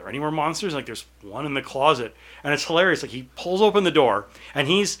 are there any more monsters? Like, there's one in the closet. And it's hilarious. Like, he pulls open the door, and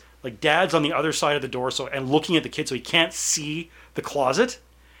he's, like, Dad's on the other side of the door, and looking at the kid so he can't see the closet.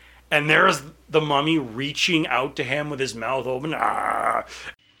 And there's the mummy reaching out to him with his mouth open. Ah!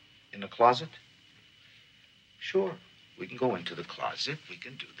 In the closet? Sure, we can go into the closet. We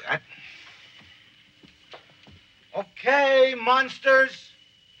can do that. Okay, monsters.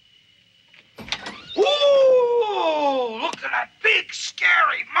 Ooh, look at that big,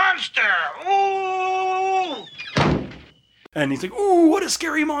 scary monster. Ooh. And he's like, ooh, what a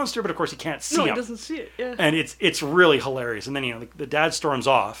scary monster. But of course he can't see him. No, he doesn't see it, yeah. And it's really hilarious. And then, the dad storms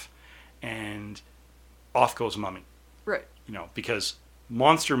off, and off goes Mummy. Right. Because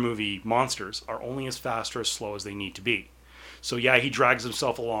monster movie monsters are only as fast or as slow as they need to be. So yeah, he drags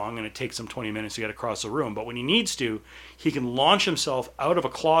himself along, and it takes him 20 minutes to get across the room. But when he needs to, he can launch himself out of a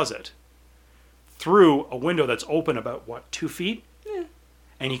closet through a window that's open about 2 feet? Yeah.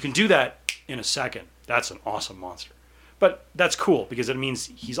 And he can do that in a second. That's an awesome monster. But that's cool, because it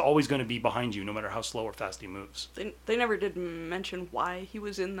means he's always going to be behind you, no matter how slow or fast he moves. They never did mention why he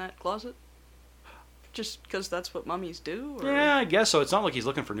was in that closet? Just because that's what mummies do? Or? Yeah, I guess so. It's not like he's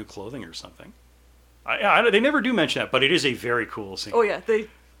looking for new clothing or something. They never do mention that, but it is a very cool scene. Oh, yeah.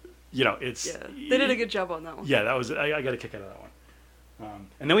 It's... Yeah, they did a good job on that one. Yeah, I got a kick out of that one.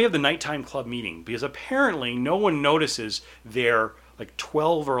 And then we have the nighttime club meeting, because apparently no one notices their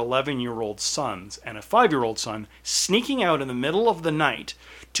 12 or 11-year-old sons and a 5-year-old son sneaking out in the middle of the night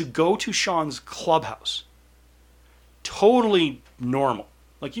to go to Sean's clubhouse. Totally normal.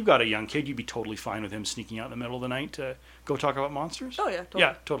 Like, you've got a young kid, you'd be totally fine with him sneaking out in the middle of the night to go talk about monsters? Oh, yeah, totally.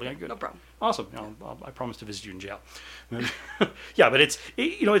 Yeah, totally. Good. No problem. Awesome. I promise to visit you in jail. Yeah, but it's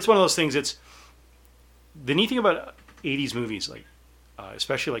one of those things. It's the neat thing about 80s movies,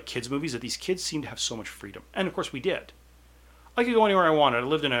 especially kids movies, that these kids seem to have so much freedom. And of course we did. I could go anywhere I wanted. I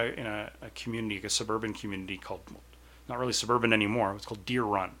lived in a community, a suburban community called, not really suburban anymore, it's called Deer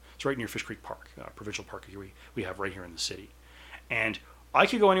Run. It's right near Fish Creek Park, provincial park we have right here in the city. And I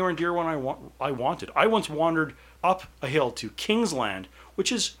could go anywhere in Deer Run I wanted. I once wandered up a hill to Kingsland,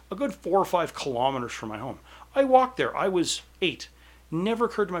 which is a good 4 or 5 kilometers from my home. I walked there. I was 8. Never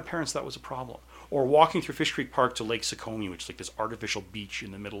occurred to my parents that was a problem. Or walking through Fish Creek Park to Lake Sukomi, which is like this artificial beach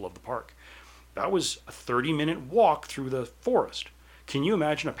in the middle of the park. That was a 30-minute walk through the forest. Can you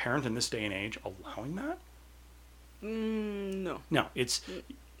imagine a parent in this day and age allowing that? No. No, it's...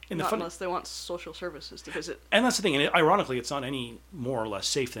 Not unless they want social services to visit. And that's the thing. And ironically, it's not any more or less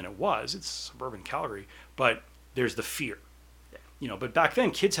safe than it was. It's suburban Calgary. But there's the fear. Yeah. But back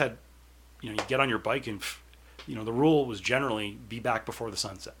then, kids had... you get on your bike and... the rule was generally be back before the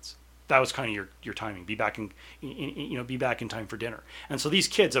sun sets. was kind of your timing. Be back be back in time for dinner. And so these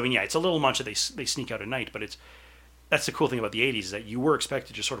kids, I mean, yeah, it's a little much that they sneak out at night, but that's the cool thing about the 80s, is that you were expected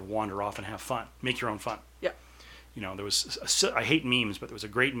to just sort of wander off and have fun, make your own fun. Yeah. There was, I hate memes, but there was a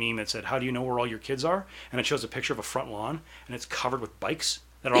great meme that said, how do you know where all your kids are? And it shows a picture of a front lawn, and it's covered with bikes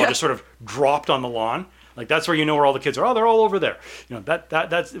that are all just sort of dropped on the lawn. Like, that's where you know where all the kids are. Oh, they're all over there.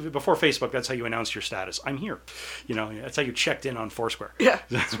 That's before Facebook, that's how you announced your status. I'm here. That's how you checked in on Foursquare. Yeah,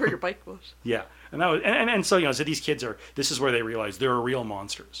 that's where your bike was. Yeah. And that was, and so, so these kids this is where they realize there are real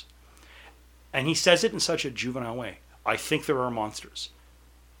monsters. And he says it in such a juvenile way. I think there are monsters.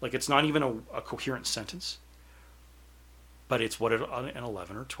 Like, it's not even a coherent sentence, but it's what an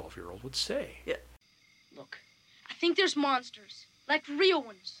 11 or 12-year-old would say. Yeah. Look, I think there's monsters, like real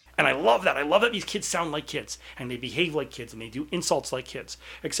ones. And I love that. I love that these kids sound like kids, and they behave like kids, and they do insults like kids,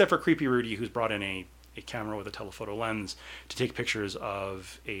 except for Creepy Rudy, who's brought in a camera with a telephoto lens to take pictures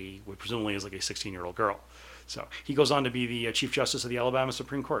of what presumably is like a 16-year-old girl. So he goes on to be the Chief Justice of the Alabama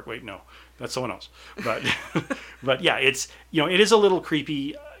Supreme Court. Wait, no, that's someone else. But but yeah, it's it is a little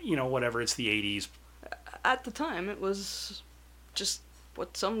creepy. Whatever. It's the 80s. At the time, it was just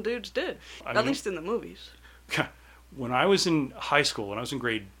what some dudes did. At least in the movies. When I was in high school, when I was in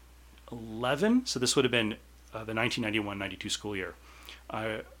grade 11, so this would have been the 1991-92 school year.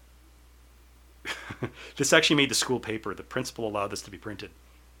 This actually made the school paper. The principal allowed this to be printed.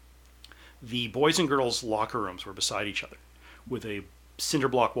 The boys and girls locker rooms were beside each other with a cinder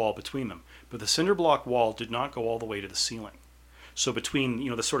block wall between them. But the cinder block wall did not go all the way to the ceiling. So between,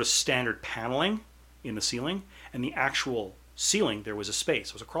 the sort of standard paneling in the ceiling and the actual ceiling, there was a space.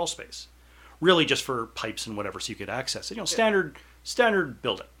 It was a crawl space. Really just for pipes and whatever, so you could access it. Standard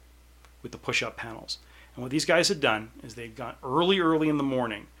building with the push-up panels. And what these guys had done is they'd gone early in the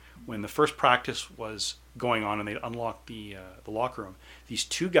morning when the first practice was going on and they'd unlocked the locker room. These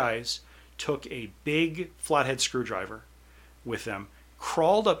two guys took a big flathead screwdriver with them,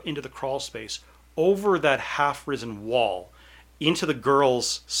 crawled up into the crawl space over that half-risen wall into the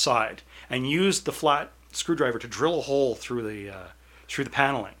girls' side, and used the flat screwdriver to drill a hole through the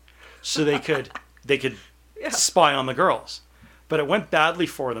paneling, so they could spy on the girls. But it went badly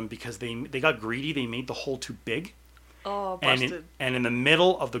for them because they got greedy. They made the hole too big. Oh, busted. And in the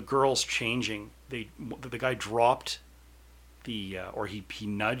middle of the girls changing, the guy dropped he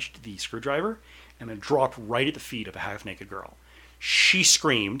nudged the screwdriver, and it dropped right at the feet of a half-naked girl. She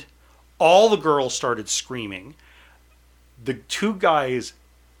screamed. All the girls started screaming. The two guys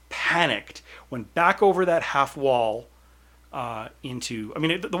panicked, went back over that half wall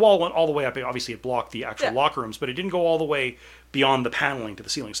the wall went all the way up. Obviously, it blocked the actual locker rooms, but it didn't go all the way beyond the paneling to the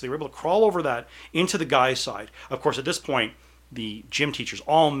ceiling. So they were able to crawl over that into the guy's side. Of course, at this point, the gym teachers,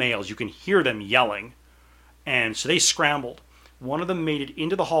 all males, you can hear them yelling. And so they scrambled. One of them made it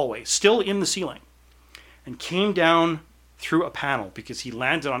into the hallway, still in the ceiling, and came down through a panel because he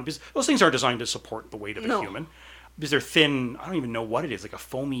landed on, because those things aren't designed to support the weight of a human. Because they're thin, I don't even know what it is, like a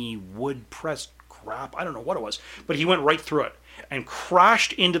foamy wood pressed crap. I don't know what it was. But he went right through it and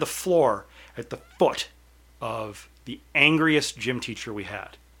crashed into the floor at the foot of the angriest gym teacher we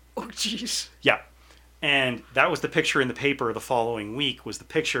had. Oh, jeez. Yeah. And that was the picture in the paper the following week, was the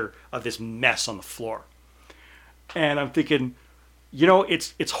picture of this mess on the floor. And I'm thinking,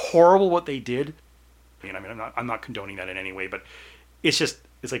 it's horrible what they did. I'm not condoning that in any way, but it's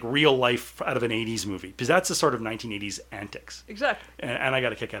like real life out of an 80s movie, because that's the sort of 1980s antics. Exactly. And I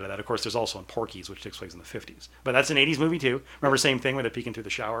got a kick out of that. Of course, there's also in Porky's, which takes place in the 50s. But that's an 80s movie too. Remember, same thing where they're peeking through the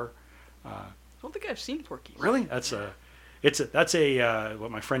shower. I don't think I've seen Porky's. Really? That's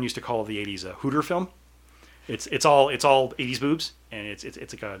what my friend used to call the 80s a Hooter film. It's all 80s boobs, and it's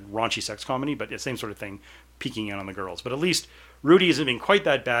like a raunchy sex comedy, but it's the same sort of thing, peeking in on the girls. But at least Rudy isn't being quite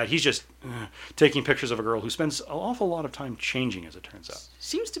that bad. He's just taking pictures of a girl who spends an awful lot of time changing, as it turns out.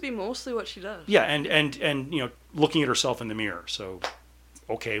 Seems to be mostly what she does. Yeah, and looking at herself in the mirror. So,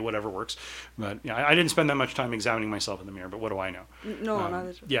 okay, whatever works. But I didn't spend that much time examining myself in the mirror. But what do I know? No,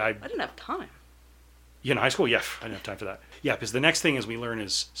 neither. Yeah, I didn't have time. In high school, yeah, I didn't have time for that. Yeah, because the next thing is we learn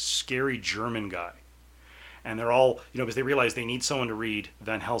is scary German guy, and they're all because they realize they need someone to read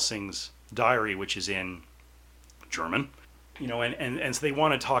Van Helsing's diary, which is in German. And so they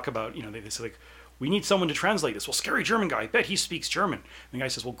want to talk about, they say, like, we need someone to translate this. Well, scary German guy, I bet he speaks German. And the guy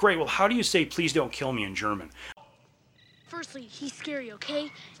says, well, great. Well, how do you say, please don't kill me in German? Firstly, he's scary,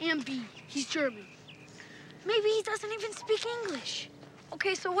 okay? And B, he's German. Maybe he doesn't even speak English.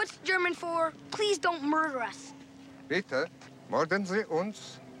 Okay, so what's German for, please don't murder us? Bitte, morden Sie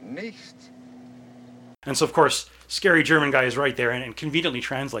uns nicht. And so, of course, scary German guy is right there and conveniently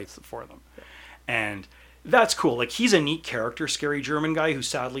translates it for them. And that's cool. Like, he's a neat character, scary German guy who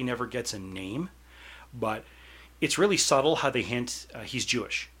sadly never gets a name. But it's really subtle how they hint he's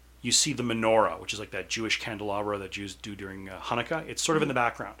Jewish. You see the menorah, which is like that Jewish candelabra that Jews do during Hanukkah. It's sort of in the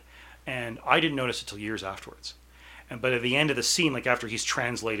background. And I didn't notice it till years afterwards. But at the end of the scene, like after he's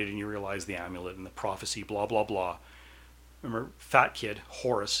translated and you realize the amulet and the prophecy, blah, blah, blah. Remember, fat kid,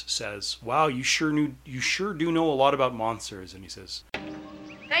 Horace, says, wow, you sure do know a lot about monsters. And he says,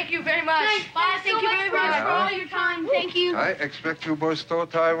 Thank you very much. Thank you very much for all your time. Thank you. I expect you boys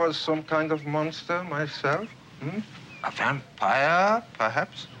thought I was some kind of monster myself. A vampire,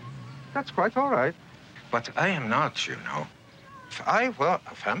 perhaps? That's quite all right. But I am not, you know. If I were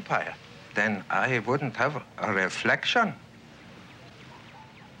a vampire, then I wouldn't have a reflection.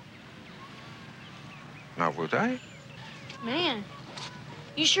 Now, would I? Man,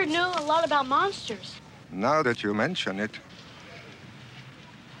 you sure know a lot about monsters. Now that you mention it,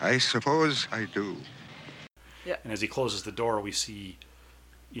 I suppose I do. Yeah. And as he closes the door, we see,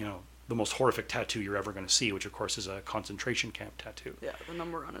 the most horrific tattoo you're ever going to see, which of course is a concentration camp tattoo. Yeah, the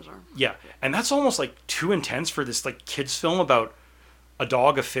number on his arm. Yeah, and that's almost like too intense for this like kids film about a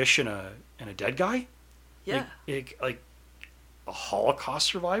dog, a fish, and a dead guy. Yeah. Like a Holocaust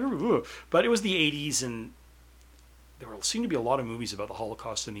survivor. Ugh. But it was the 80s, and there seemed to be a lot of movies about the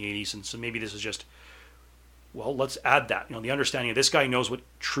Holocaust in the 80s, and so maybe this is just, well, let's add that. The understanding of this guy knows what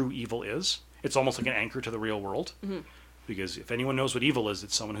true evil is. It's almost like an anchor to the real world. Mm-hmm. Because if anyone knows what evil is,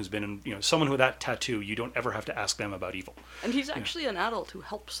 it's someone who's been in, someone with that tattoo. You don't ever have to ask them about evil. And he's actually an adult who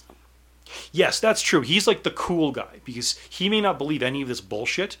helps them. Yes, that's true. He's like the cool guy because he may not believe any of this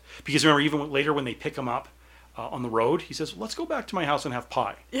bullshit. Because remember, even later when they pick him up on the road, he says, let's go back to my house and have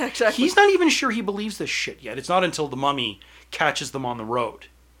pie. Yeah, exactly. He's not even sure he believes this shit yet. It's not until the mummy catches them on the road.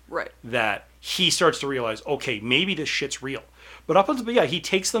 Right. That he starts to realize, okay, maybe this shit's real. But up until, he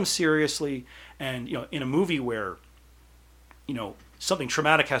takes them seriously. And, in a movie where, something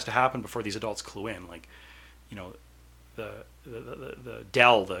traumatic has to happen before these adults clue in. Like, the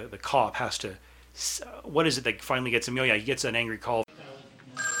Dell, the cop, has to, what is it that finally gets him? He gets an angry call.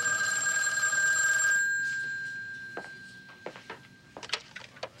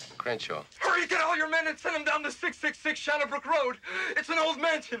 Crenshaw. Hurry, get all your men and send them down to 666 Shadowbrook Road. It's an old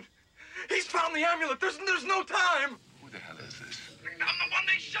mansion. He's found the amulet. There's no time. Who the hell is this? I'm the one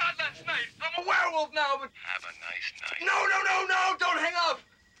they shot last night. I'm a werewolf now, but... Have a nice night. No, don't hang up.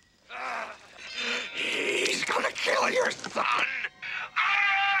 He's gonna kill your son.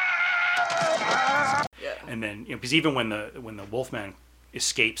 Yeah. And then, because even when the Wolfman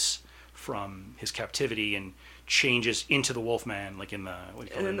escapes from his captivity and changes into the Wolfman, like in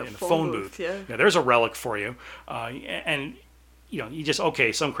the phone booth. Yeah, there's a relic for you. And you just,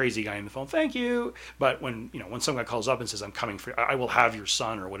 okay, some crazy guy in the phone, thank you. But when some guy calls up and says, I'm coming for you, I will have your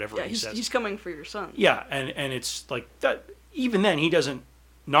son, or whatever he says. He's coming for your son. Yeah, and it's like that. Even then, he doesn't,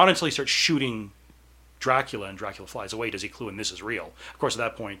 not until he starts shooting Dracula and Dracula flies away does he clue in this is real. Of course, at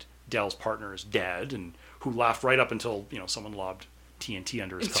that point, Dell's partner is dead, and who laughed right up until, someone lobbed TNT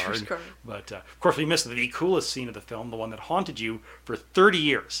under his car. But of course, we missed the coolest scene of the film, the one that haunted you for 30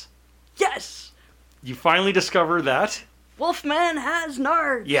 years. Yes! You finally discover that Wolfman has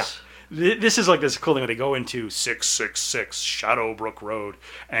nards. Yeah. This is like this cool thing where they go into 666 Shadowbrook Road,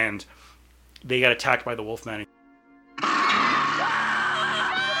 and they get attacked by the Wolfman.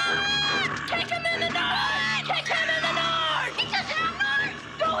 Kick him in the nose! Kick him in the nose! He doesn't have nards!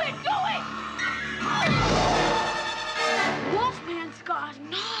 Do it! Wolfman's got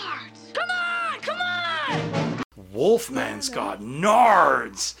nards! Come on! Wolfman's got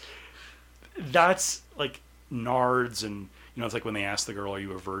nards! That's like nards, and it's like when they ask the girl, are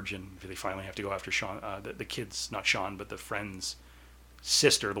you a virgin? They finally have to go after Sean, the kid's, not Sean, but the friend's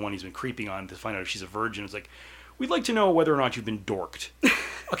sister, the one he's been creeping on, to find out if she's a virgin. It's like, we'd like to know whether or not you've been dorked.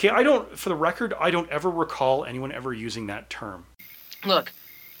 Okay, for the record, I don't ever recall anyone ever using that term. Look,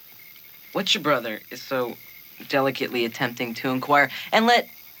 what your brother is so delicately attempting to inquire, and let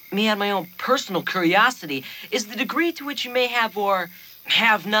me add my own personal curiosity, is the degree to which you may have or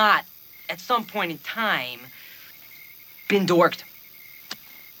have not, at some point in time, been dorked.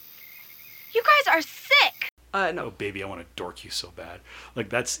 You guys are sick. No. Oh baby, I want to dork you so bad. Like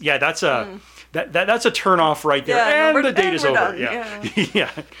that's a turn off right there. Yeah, and the date is over. Done. Yeah.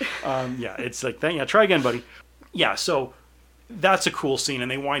 It's like that. Yeah, try again, buddy. Yeah, so that's a cool scene,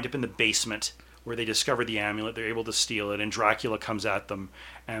 and they wind up in the basement where they discover the amulet. They're able to steal it, and Dracula comes at them.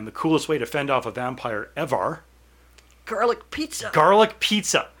 And the coolest way to fend off a vampire ever, garlic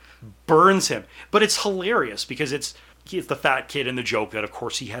pizza burns him. But it's hilarious because it's the fat kid in the joke that of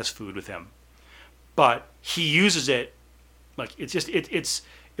course he has food with him, but he uses it like it's just it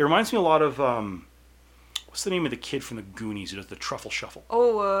reminds me a lot of what's the name of the kid from the Goonies who does the truffle shuffle?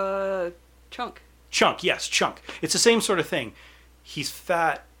 Oh, Chunk. Chunk, yes, Chunk. It's the same sort of thing. He's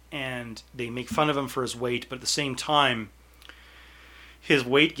fat, and they make fun of him for his weight, but at the same time, his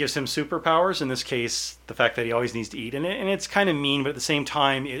weight gives him superpowers. In this case, the fact that he always needs to eat in it, and it's kind of mean, but at the same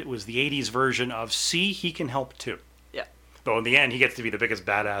time, it was the 80s version of, see, he can help too. Yeah. Though in the end, he gets to be the biggest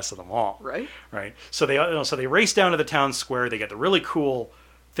badass of them all. Right. Right. So they race down to the town square. They get the really cool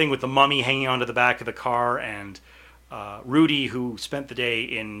thing with the mummy hanging onto the back of the car, and Rudy, who spent the day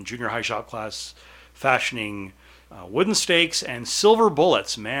in junior high shop class fashioning wooden stakes and silver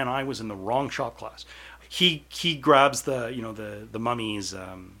bullets. Man, I was in the wrong shop class. He grabs the mummy's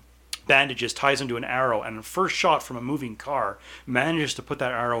bandages, ties him to an arrow, and the first shot from a moving car manages to put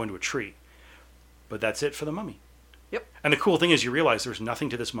that arrow into a tree. But that's it for the mummy. Yep. And the cool thing is you realize there's nothing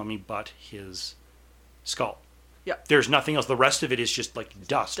to this mummy but his skull. Yep. There's nothing else. The rest of it is just like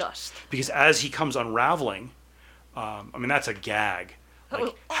dust. Dust. Because as he comes unraveling, that's a gag. Like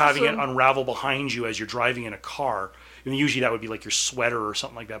awesome. Having it unravel behind you as you're driving in a car. I mean, usually that would be like your sweater or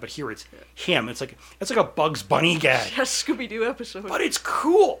something like that, but here it's him. It's like a Bugs Bunny gag. Yeah, Scooby-Doo episode. But it's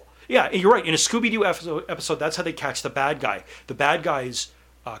cool. Yeah, you're right. In a Scooby-Doo episode, that's how they catch the bad guy. The bad guy's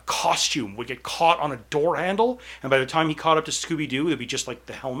costume would get caught on a door handle, and by the time he caught up to Scooby-Doo, it'd be just like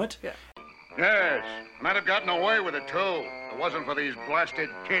the helmet. Yeah. Yes, might have gotten away with it too. If it wasn't for these blasted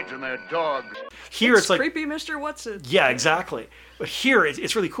kids and their dogs. Here it's like creepy Mr. Watson. Yeah, exactly. But here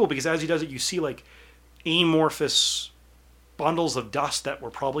it's really cool because as he does it, you see like amorphous bundles of dust that were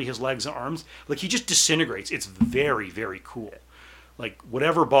probably his legs and arms. Like he just disintegrates. It's very, very cool. Like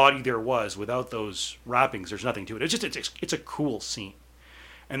whatever body there was without those wrappings, there's nothing to it. It's a cool scene.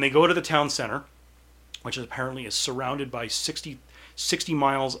 And they go to the town center, which apparently is surrounded by 60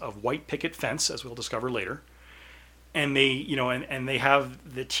 miles of white picket fence, as we'll discover later. And they, and they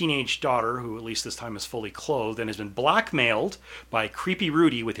have the teenage daughter, who at least this time is fully clothed and has been blackmailed by creepy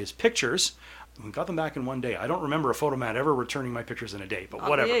Rudy with his pictures. We got them back in one day. I don't remember a photomat ever returning my pictures in a day, but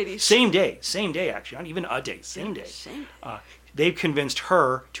whatever. Same day actually, not even a day, same day. They've convinced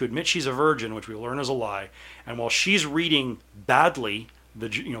her to admit she's a virgin, which we learn is a lie. And while she's reading badly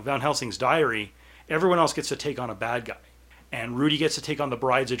Van Helsing's diary, everyone else gets to take on a bad guy. And Rudy gets to take on the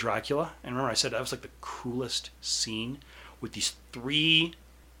brides of Dracula. And remember I said that was like the coolest scene with these three,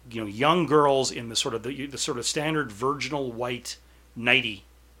 young girls in the sort of standard virginal white nightie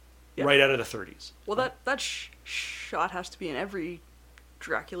right out of the 30s. Well, that shot has to be in every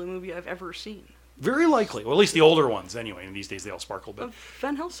Dracula movie I've ever seen. Very likely. Well, at least the older ones anyway. And these days they all sparkle. But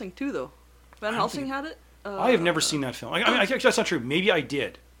Van Helsing too, though. Van Helsing had it? I have never seen that film. I actually, that's not true. Maybe I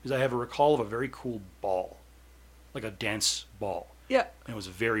did, because I have a recall of a very cool ball. Like a dance ball. Yeah. And it was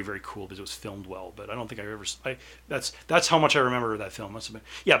very, very cool because it was filmed well, but I don't think I've ever... That's how much I remember of that film. Must have been.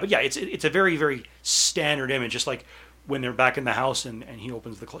 Yeah, but yeah, it's a very, very standard image. Just like when they're back in the house and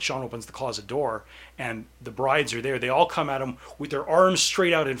Sean opens the closet door and the brides are there, they all come at him with their arms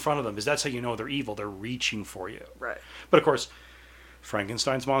straight out in front of them, because that's how you know they're evil. They're reaching for you. Right. But of course,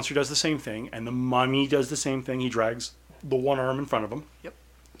 Frankenstein's monster does the same thing, and the mummy does the same thing. He drags the one arm in front of him. Yep.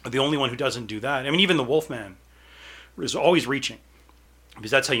 The only one who doesn't do that, I mean, even the Wolfman is always reaching, because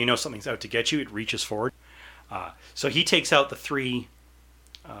that's how you know something's out to get you. It reaches forward. So he takes out the three,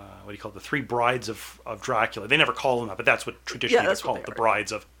 the three brides of Dracula. They never call them that, but that's what traditionally they're called, the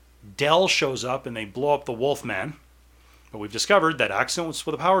brides of. Dell shows up and they blow up the Wolfman. But we've discovered that accidents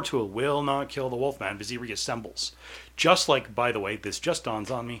with a power tool will not kill the Wolfman because he reassembles. Just like, by the way, this just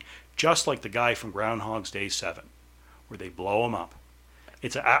dawns on me, just like the guy from Groundhog's Day 7, where they blow him up.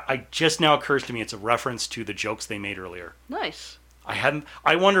 I just now occurs to me it's a reference to the jokes they made earlier. Nice.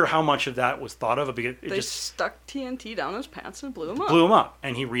 I wonder how much of that was thought of. Because they just stuck TNT down his pants and blew him up. Blew him up,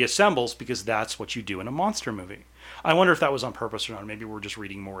 and he reassembles because that's what you do in a monster movie. I wonder if that was on purpose or not. Maybe we're just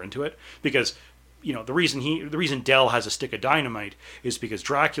reading more into it, because the reason Dell has a stick of dynamite is because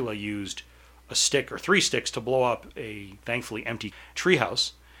Dracula used a stick or 3 sticks to blow up a thankfully empty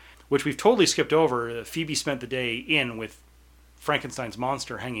treehouse, which we've totally skipped over. Phoebe spent the day in with Frankenstein's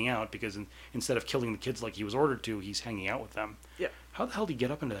monster hanging out, because instead of killing the kids like he was ordered to, he's hanging out with them. Yeah. How the hell did he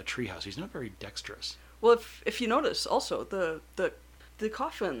get up into that treehouse? He's not very dexterous. Well, if you notice, also the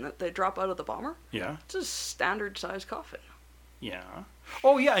coffin that they drop out of the bomber. Yeah. It's a standard size coffin. Yeah.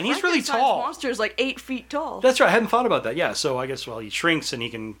 Oh yeah, and he's really tall. Monster is like 8 feet tall. That's right. I hadn't thought about that. Yeah. So I guess he shrinks and he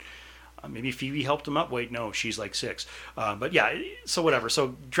can. Maybe Phoebe helped him up. Wait, no, she's like 6. But yeah. So whatever.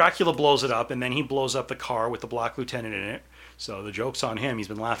 So Dracula blows it up, and then he blows up the car with the Black Lieutenant in it. So the joke's on him. He's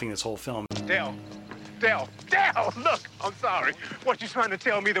been laughing this whole film. Dell, look, I'm sorry. What you trying to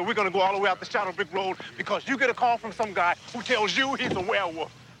tell me that we're gonna go all the way out the Shadow Brick Road because you get a call from some guy who tells you he's a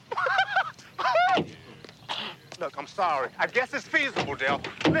werewolf? Look, I'm sorry. I guess it's feasible, Dale.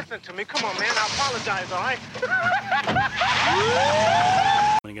 Listen to me. Come on, man. I apologize, all right?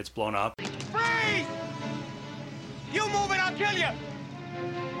 When he gets blown up. Freeze! You move it, I'll kill you!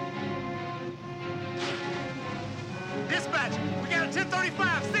 Dispatch, we got a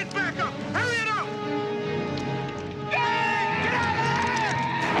 1035. Sit back up. Hurry it up! Get out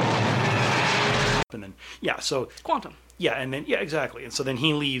of And then, yeah, so... Quantum. Yeah, and then, yeah, exactly. And so then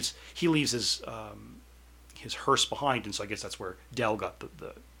he leaves his hearse behind, and so I guess that's where Dell got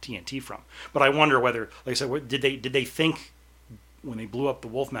the TNT from. But I wonder whether, like I said, did they think when they blew up the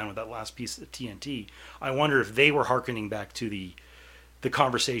Wolfman with that last piece of TNT, I wonder if they were hearkening back to the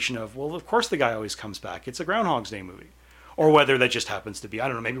conversation of, well, of course the guy always comes back. It's a Groundhog's Day movie. Or whether that just happens to be, I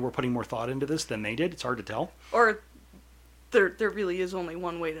don't know, maybe we're putting more thought into this than they did. It's hard to tell. Or there really is only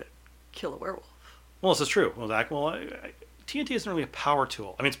one way to kill a werewolf. Well, this is true. Well, TNT isn't really a power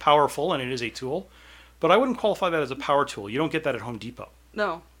tool. I mean, it's powerful and it is a tool, but I wouldn't qualify that as a power tool. You don't get that at Home Depot.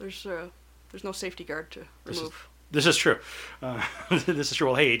 No, there's no safety guard to remove. This is true. This is true.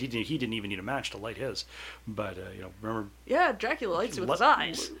 Well, hey, he didn't even need a match to light his. But, remember... Yeah, Dracula lights it with his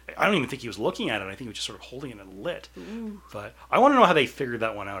eyes. I don't even think he was looking at it. I think he was just sort of holding it and lit. Ooh. But I want to know how they figured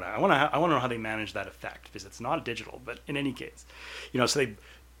that one out. I want to know how they managed that effect, because it's not digital. But in any case, so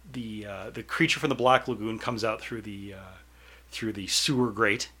the creature from the Black Lagoon comes out through the sewer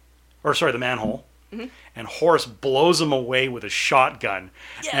grate, the manhole. Mm-hmm. And Horace blows him away with a shotgun.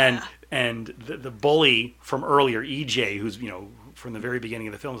 Yeah. And the bully from earlier, EJ, who's, from the very beginning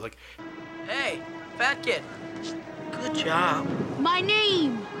of the film, is like, "Hey, fat kid, good job. My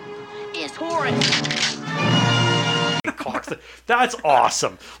name is Horace." That's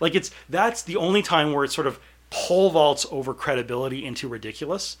awesome. That's the only time where it sort of pole vaults over credibility into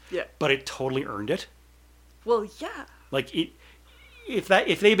ridiculous. Yeah. But it totally earned it. Well, yeah. If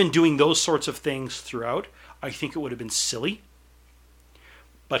they'd been doing those sorts of things throughout, I think it would have been silly.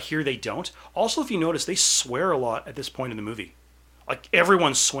 But here they don't. Also, if you notice, they swear a lot at this point in the movie. Like,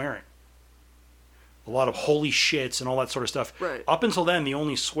 everyone's swearing. A lot of holy shits and all that sort of stuff. Right. Up until then, the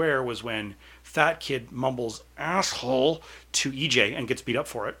only swear was when Fat Kid mumbles asshole to EJ and gets beat up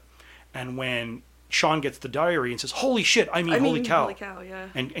for it. And when Sean gets the diary and says, holy shit, I mean holy cow. Holy cow, yeah.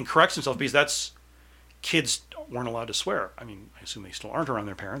 And corrects himself, because kids weren't allowed to swear. I mean, I assume they still aren't around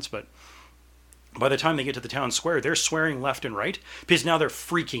their parents, but by the time they get to the town square, they're swearing left and right, because now they're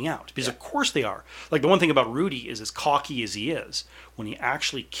freaking out. Because of course they are. Like, the one thing about Rudy is, as cocky as he is, when he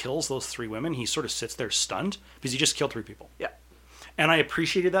actually kills those 3 women, he sort of sits there stunned, because he just killed 3 people. Yeah. And I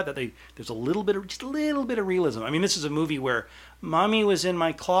appreciated that there's a little bit of realism. I mean, this is a movie where mommy was in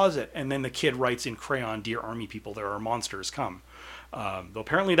my closet, and then the kid writes in crayon, "Dear Army people, there are monsters, come." Though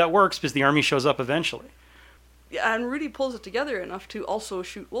apparently that works, because the army shows up eventually. Yeah, and Rudy pulls it together enough to also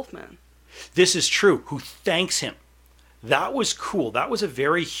shoot Wolfman. This is true, who thanks him. That was cool. That was a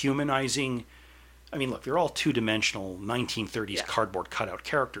very humanizing... I mean, look, they're all two-dimensional 1930s cardboard cutout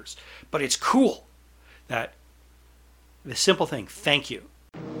characters. But it's cool that the simple thing, thank you.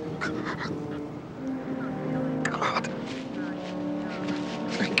 God.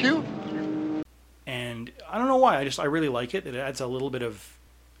 Thank you. And I don't know why, I really like it. It adds a little bit of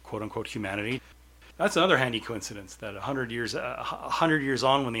quote-unquote humanity. That's another handy coincidence, that 100 years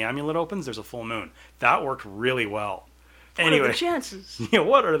on, when the amulet opens, there's a full moon. That worked really well. What are the chances? Yeah,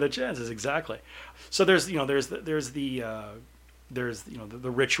 what are the chances, exactly? So there's the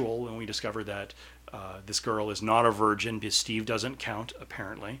ritual, and we discovered that this girl is not a virgin, because Steve doesn't count,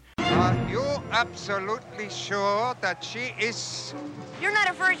 apparently. Are you absolutely sure that she is... You're not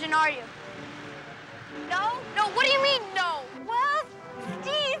a virgin, are you? No? No, what do you mean, no? Well,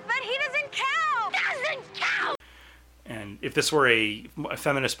 Steve, but he doesn't count! Doesn't count! And if this were a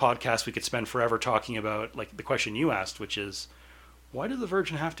feminist podcast, we could spend forever talking about, like, the question you asked, which is, why does the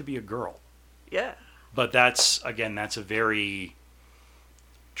virgin have to be a girl? Yeah. But that's a very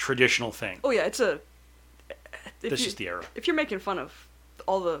traditional thing. Oh, yeah, it's just the era. If you're making fun of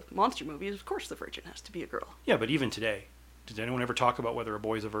all the monster movies, of course the virgin has to be a girl. Yeah, but even today, did anyone ever talk about whether a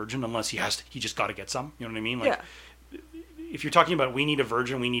boy's a virgin, unless he just got to get some? You know what I mean? Like, yeah. If you're talking about we need a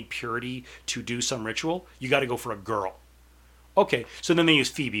virgin, we need purity to do some ritual, you got to go for a girl. Okay, so then they use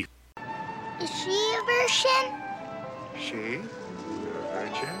Phoebe. Is she a virgin? She? A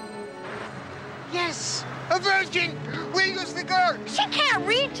virgin? Yes, a virgin! We'll use the girl! She can't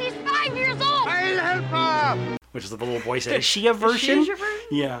read, she's 5 years old! I'll help her! Which is what the little boy said, is she a virgin? Is she a virgin?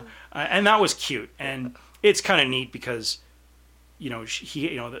 Yeah, and that was cute. And it's kind of neat because,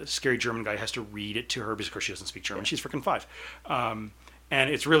 the scary German guy has to read it to her, because of course she doesn't speak German. Yeah. She's freaking 5. And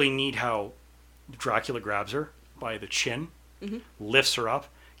it's really neat how Dracula grabs her by the chin, lifts her up,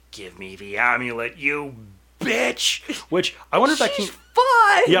 give me the amulet, you bitch! Which, I wonder if that came...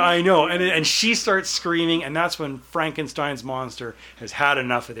 fine! Yeah, I know. And she starts screaming, and that's when Frankenstein's monster has had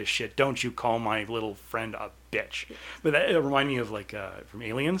enough of this shit. Don't you call my little friend a bitch. But that, it reminded me of, like, from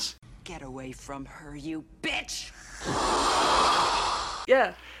Aliens. Get away from her, you bitch! Yeah.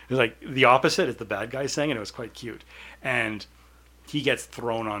 It was like, the opposite is the bad guy saying, and it was quite cute. And he gets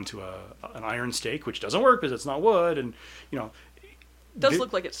thrown onto an iron stake, which doesn't work because it's not wood, and, you know... It does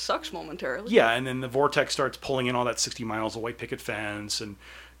look like it sucks momentarily. Yeah, and then the vortex starts pulling in all that 60 miles of white picket fence, and,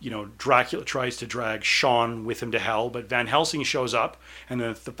 you know, Dracula tries to drag Sean with him to hell, but Van Helsing shows up, and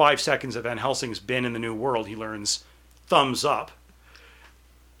the 5 seconds that Van Helsing's been in the New World, he learns thumbs up,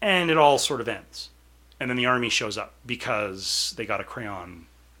 and it all sort of ends. And then the army shows up because they got a crayon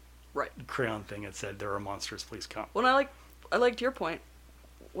thing that said, "There are monsters, please come." Well, I liked your point,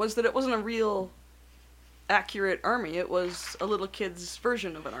 was that it wasn't a real... accurate army. It was a little kid's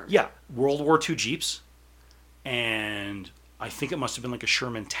version of an army. Yeah, World War II Jeeps, and I think it must have been like a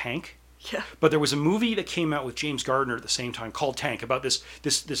Sherman tank. Yeah. But there was a movie that came out with James Gardner at the same time called Tank, about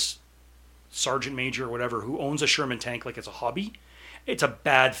this sergeant major or whatever who owns a Sherman tank like it's a hobby. It's a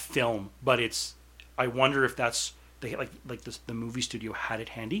bad film, but I wonder if that's the movie studio had it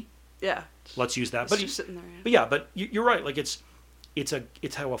handy. Yeah. Let's use that. It's just sitting there. Yeah. But yeah, but you're right. Like it's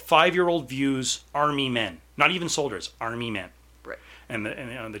how a 5-year-old views army men, not even soldiers, army men. Right. And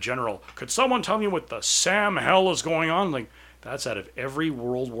the general, could someone tell me what the Sam hell is going on? Like, that's out of every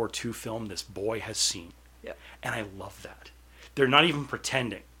World War II film this boy has seen. Yeah. And I love that. They're not even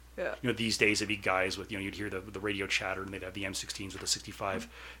pretending. Yeah. You know, these days it'd be guys with, you know, you'd hear the radio chatter, and they'd have the M16s with the 65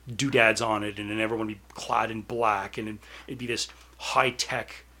 doodads on it, and then everyone would be clad in black, and it'd be this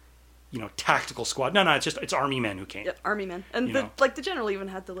high-tech, you know, tactical squad. No, it's army men who came. Yep, army men. And the general even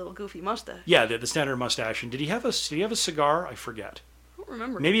had the little goofy mustache. Yeah, the standard mustache. And did he have a cigar? I forget. I don't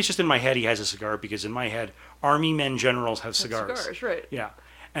remember. Maybe it's just in my head he has a cigar, because in my head, army men generals have cigars. Cigars, right. Yeah.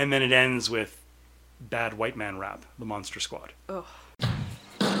 And then it ends with bad white man rap, the Monster Squad. Oh.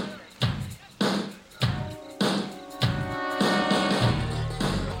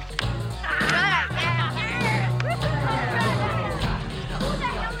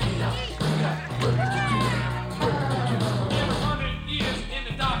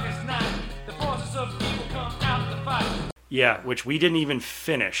 Yeah, which we didn't even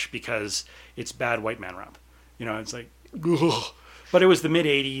finish because it's bad white man rap. You know, it's like, ugh. But it was the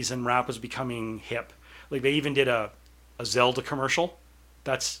mid-'80s and rap was becoming hip. Like, they even did a Zelda commercial.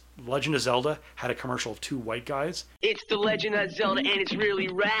 That's Legend of Zelda had a commercial of 2 white guys. It's the Legend of Zelda, and it's really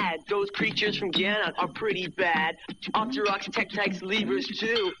rad. Those creatures from Ganon are pretty bad. Octoroks, Tektites, Levers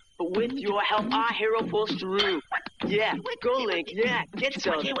too. But with your help, our hero pulls through. Yeah, go Link, yeah, get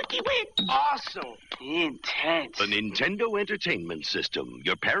Zelda. Awesome. Intense. The Nintendo Entertainment System.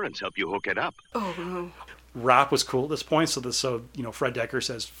 Your parents help you hook it up. Oh, no. Rap was cool at this point, so you know, Fred Decker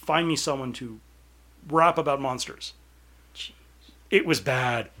says, find me someone to rap about monsters. Jeez. It was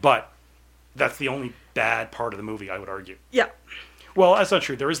bad, but that's the only bad part of the movie, I would argue. Yeah. Well, that's not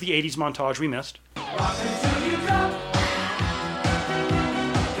true. There is the 80s montage we missed.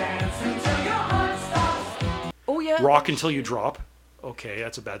 Oh, yeah. Rock Until You Drop. Okay,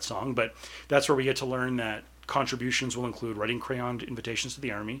 that's a bad song, but that's where we get to learn that contributions will include writing crayoned invitations to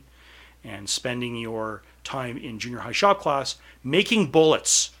the army and spending your time in junior high shop class making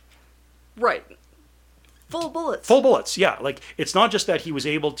bullets. Right. Full bullets. Full bullets, yeah. Like, it's not just that he was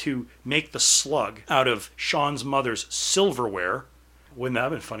able to make the slug out of Sean's mother's silverware. Wouldn't that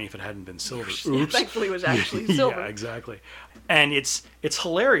have been funny if it hadn't been silver? Oops. Thankfully it was actually silver. Yeah, exactly. And it's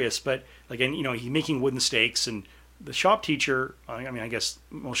hilarious, but, like, and, you know, he's making wooden stakes, and the shop teacher, I mean, I guess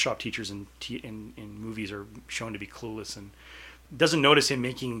most shop teachers in movies are shown to be clueless and doesn't notice him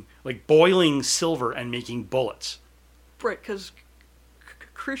making, like, boiling silver and making bullets. Right, because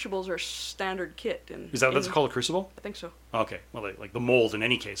crucibles are standard kit. Is that what's called, a crucible? I think so. Okay, well, like the mold in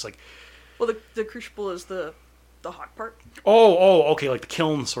any case. Like, well, the crucible is the hot part. Oh, okay, like the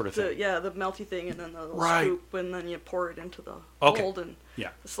kiln sort of thing. Yeah, the melty thing, and then the little right. scoop, and then you pour it into the mold, and the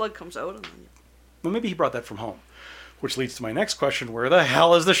slug comes out, and then you... Well, maybe he brought that from home. Which leads to my next question. Where the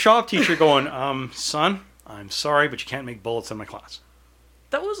hell is the shop teacher going? Son, I'm sorry, but you can't make bullets in my class.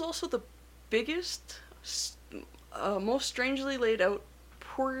 That was also the biggest, most strangely laid out,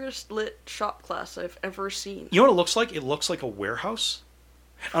 poorest lit shop class I've ever seen. You know what it looks like? It looks like a warehouse.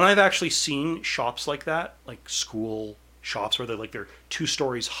 And I've actually seen shops like that, like school shops where they're 2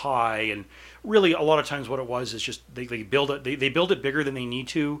 stories high. And really, a lot of times what it was is just they build it. They build it bigger than they need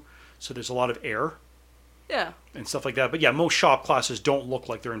to, so there's a lot of air. Yeah. And stuff like that. But yeah, most shop classes don't look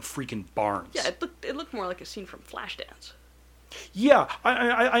like they're in freaking barns. Yeah, it looked more like a scene from Flashdance. Yeah,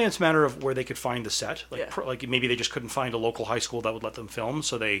 it's a matter of where they could find the set. Like, Yeah. like maybe they just couldn't find a local high school that would let them film,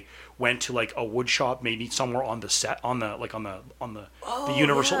 so they went to like a wood shop, maybe somewhere on the set, on the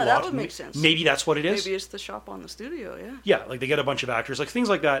Universal yeah, lot. that would make sense. Maybe that's what it is. Maybe it's the shop on the studio, yeah. Yeah, like they get a bunch of actors, like things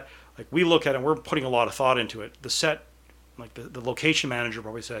like that. Like we look at it, and we're putting a lot of thought into it. The set, like the location manager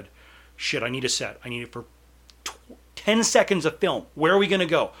probably said, "Shit, I need a set. I need it for 10 seconds of film. Where are we going to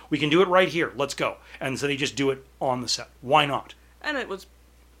go? We can do it right here. Let's go." And so they just do it on the set. Why not? And it was,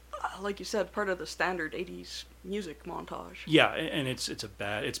 like you said, part of the standard 80s music montage. Yeah, and it's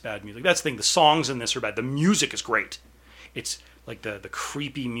bad music. That's the thing. The songs in this are bad. The music is great. It's like the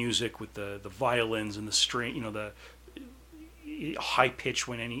creepy music with the violins and the string, you know, the high pitch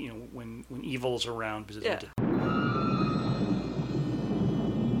when when evil's around. Because Yeah.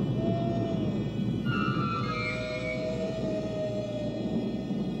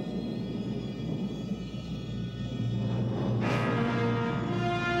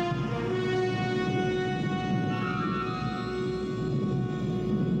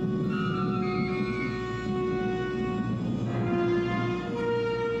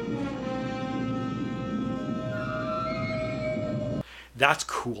 That's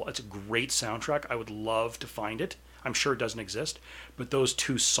cool. It's a great soundtrack. I would love to find it. I'm sure it doesn't exist, but those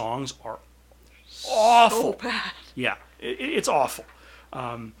two songs are awful. So bad. Yeah, it's awful.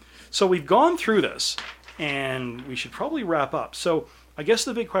 So we've gone through this, and we should probably wrap up. So I guess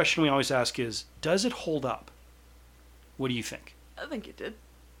the big question we always ask is, does it hold up? What do you think? I think it did.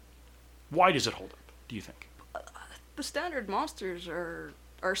 Why does it hold up, do you think? The standard monsters are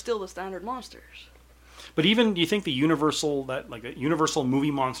still the standard monsters. But even, do you think the universal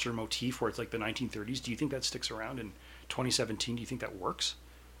movie monster motif where it's like the 1930s, do you think that sticks around in 2017? Do you think that works?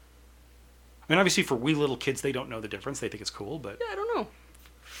 I mean, obviously for wee little kids, they don't know the difference. They think it's cool, but... Yeah, I don't know.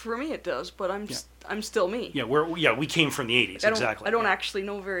 For me it does, but I'm still me. Yeah, we came from the 80s, exactly. I don't actually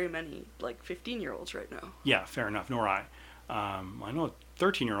know very many, 15-year-olds right now. Yeah, fair enough, nor I. I know a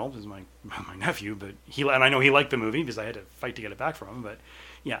 13-year-old is my nephew, but and I know he liked the movie because I had to fight to get it back from him, but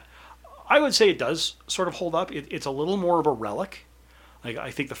yeah. I would say it does sort of hold up. It's a little more of a relic. Like,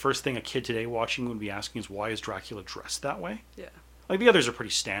 I think the first thing a kid today watching would be asking is, why is Dracula dressed that way? Yeah. Like, the others are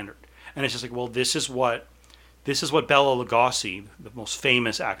pretty standard. And it's just like, well, this is what Bela Lugosi, the most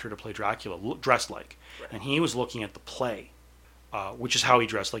famous actor to play Dracula, dressed like. Right. And he was looking at the play, which is how he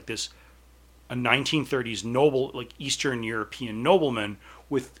dressed, like a 1930s noble, like Eastern European nobleman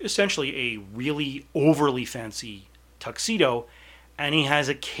with essentially a really overly fancy tuxedo. And he has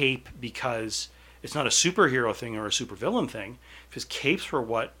a cape because it's not a superhero thing or a supervillain thing. Because capes were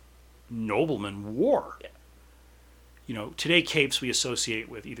what noblemen wore. Yeah. You know, today capes we associate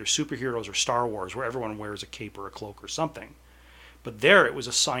with either superheroes or Star Wars, where everyone wears a cape or a cloak or something. But there, it was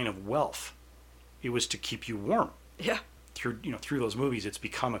a sign of wealth. It was to keep you warm. Yeah. Through those movies, it's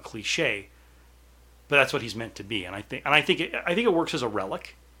become a cliche. But that's what he's meant to be, and I think it works as a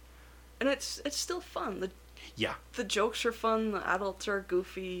relic. And it's still fun. Yeah. The jokes are fun, the adults are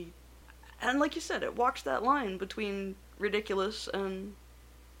goofy, and like you said, it walks that line between ridiculous and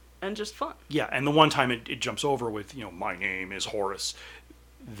just fun. Yeah, and the one time it jumps over with, my name is Horace.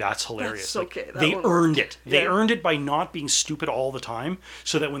 That's hilarious. That's okay. They earned it. Yeah. They earned it by not being stupid all the time,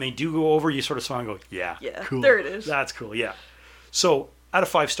 so that when they do go over, you sort of smile and go, yeah, cool. There it is. That's cool, yeah. So, out of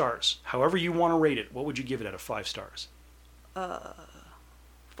 5 stars, however you want to rate it, what would you give it out of 5 stars?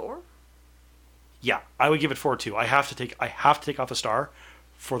 4? Yeah, I would give it 4 too. I have to take off a star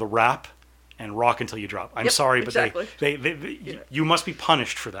for the rap and Rock Until You Drop. I'm sorry, but exactly. you must be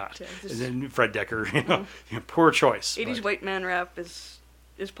punished for that. Yeah, and then Fred Decker, poor choice. 80s white man rap is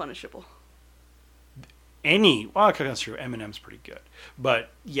punishable. That's true. Eminem's pretty good,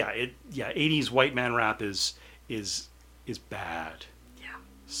 but 80s white man rap is bad. Yeah.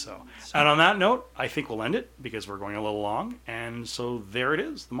 So, and on that note, I think we'll end it because we're going a little long, and so there it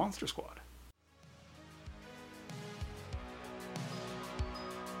is, the Monster Squad.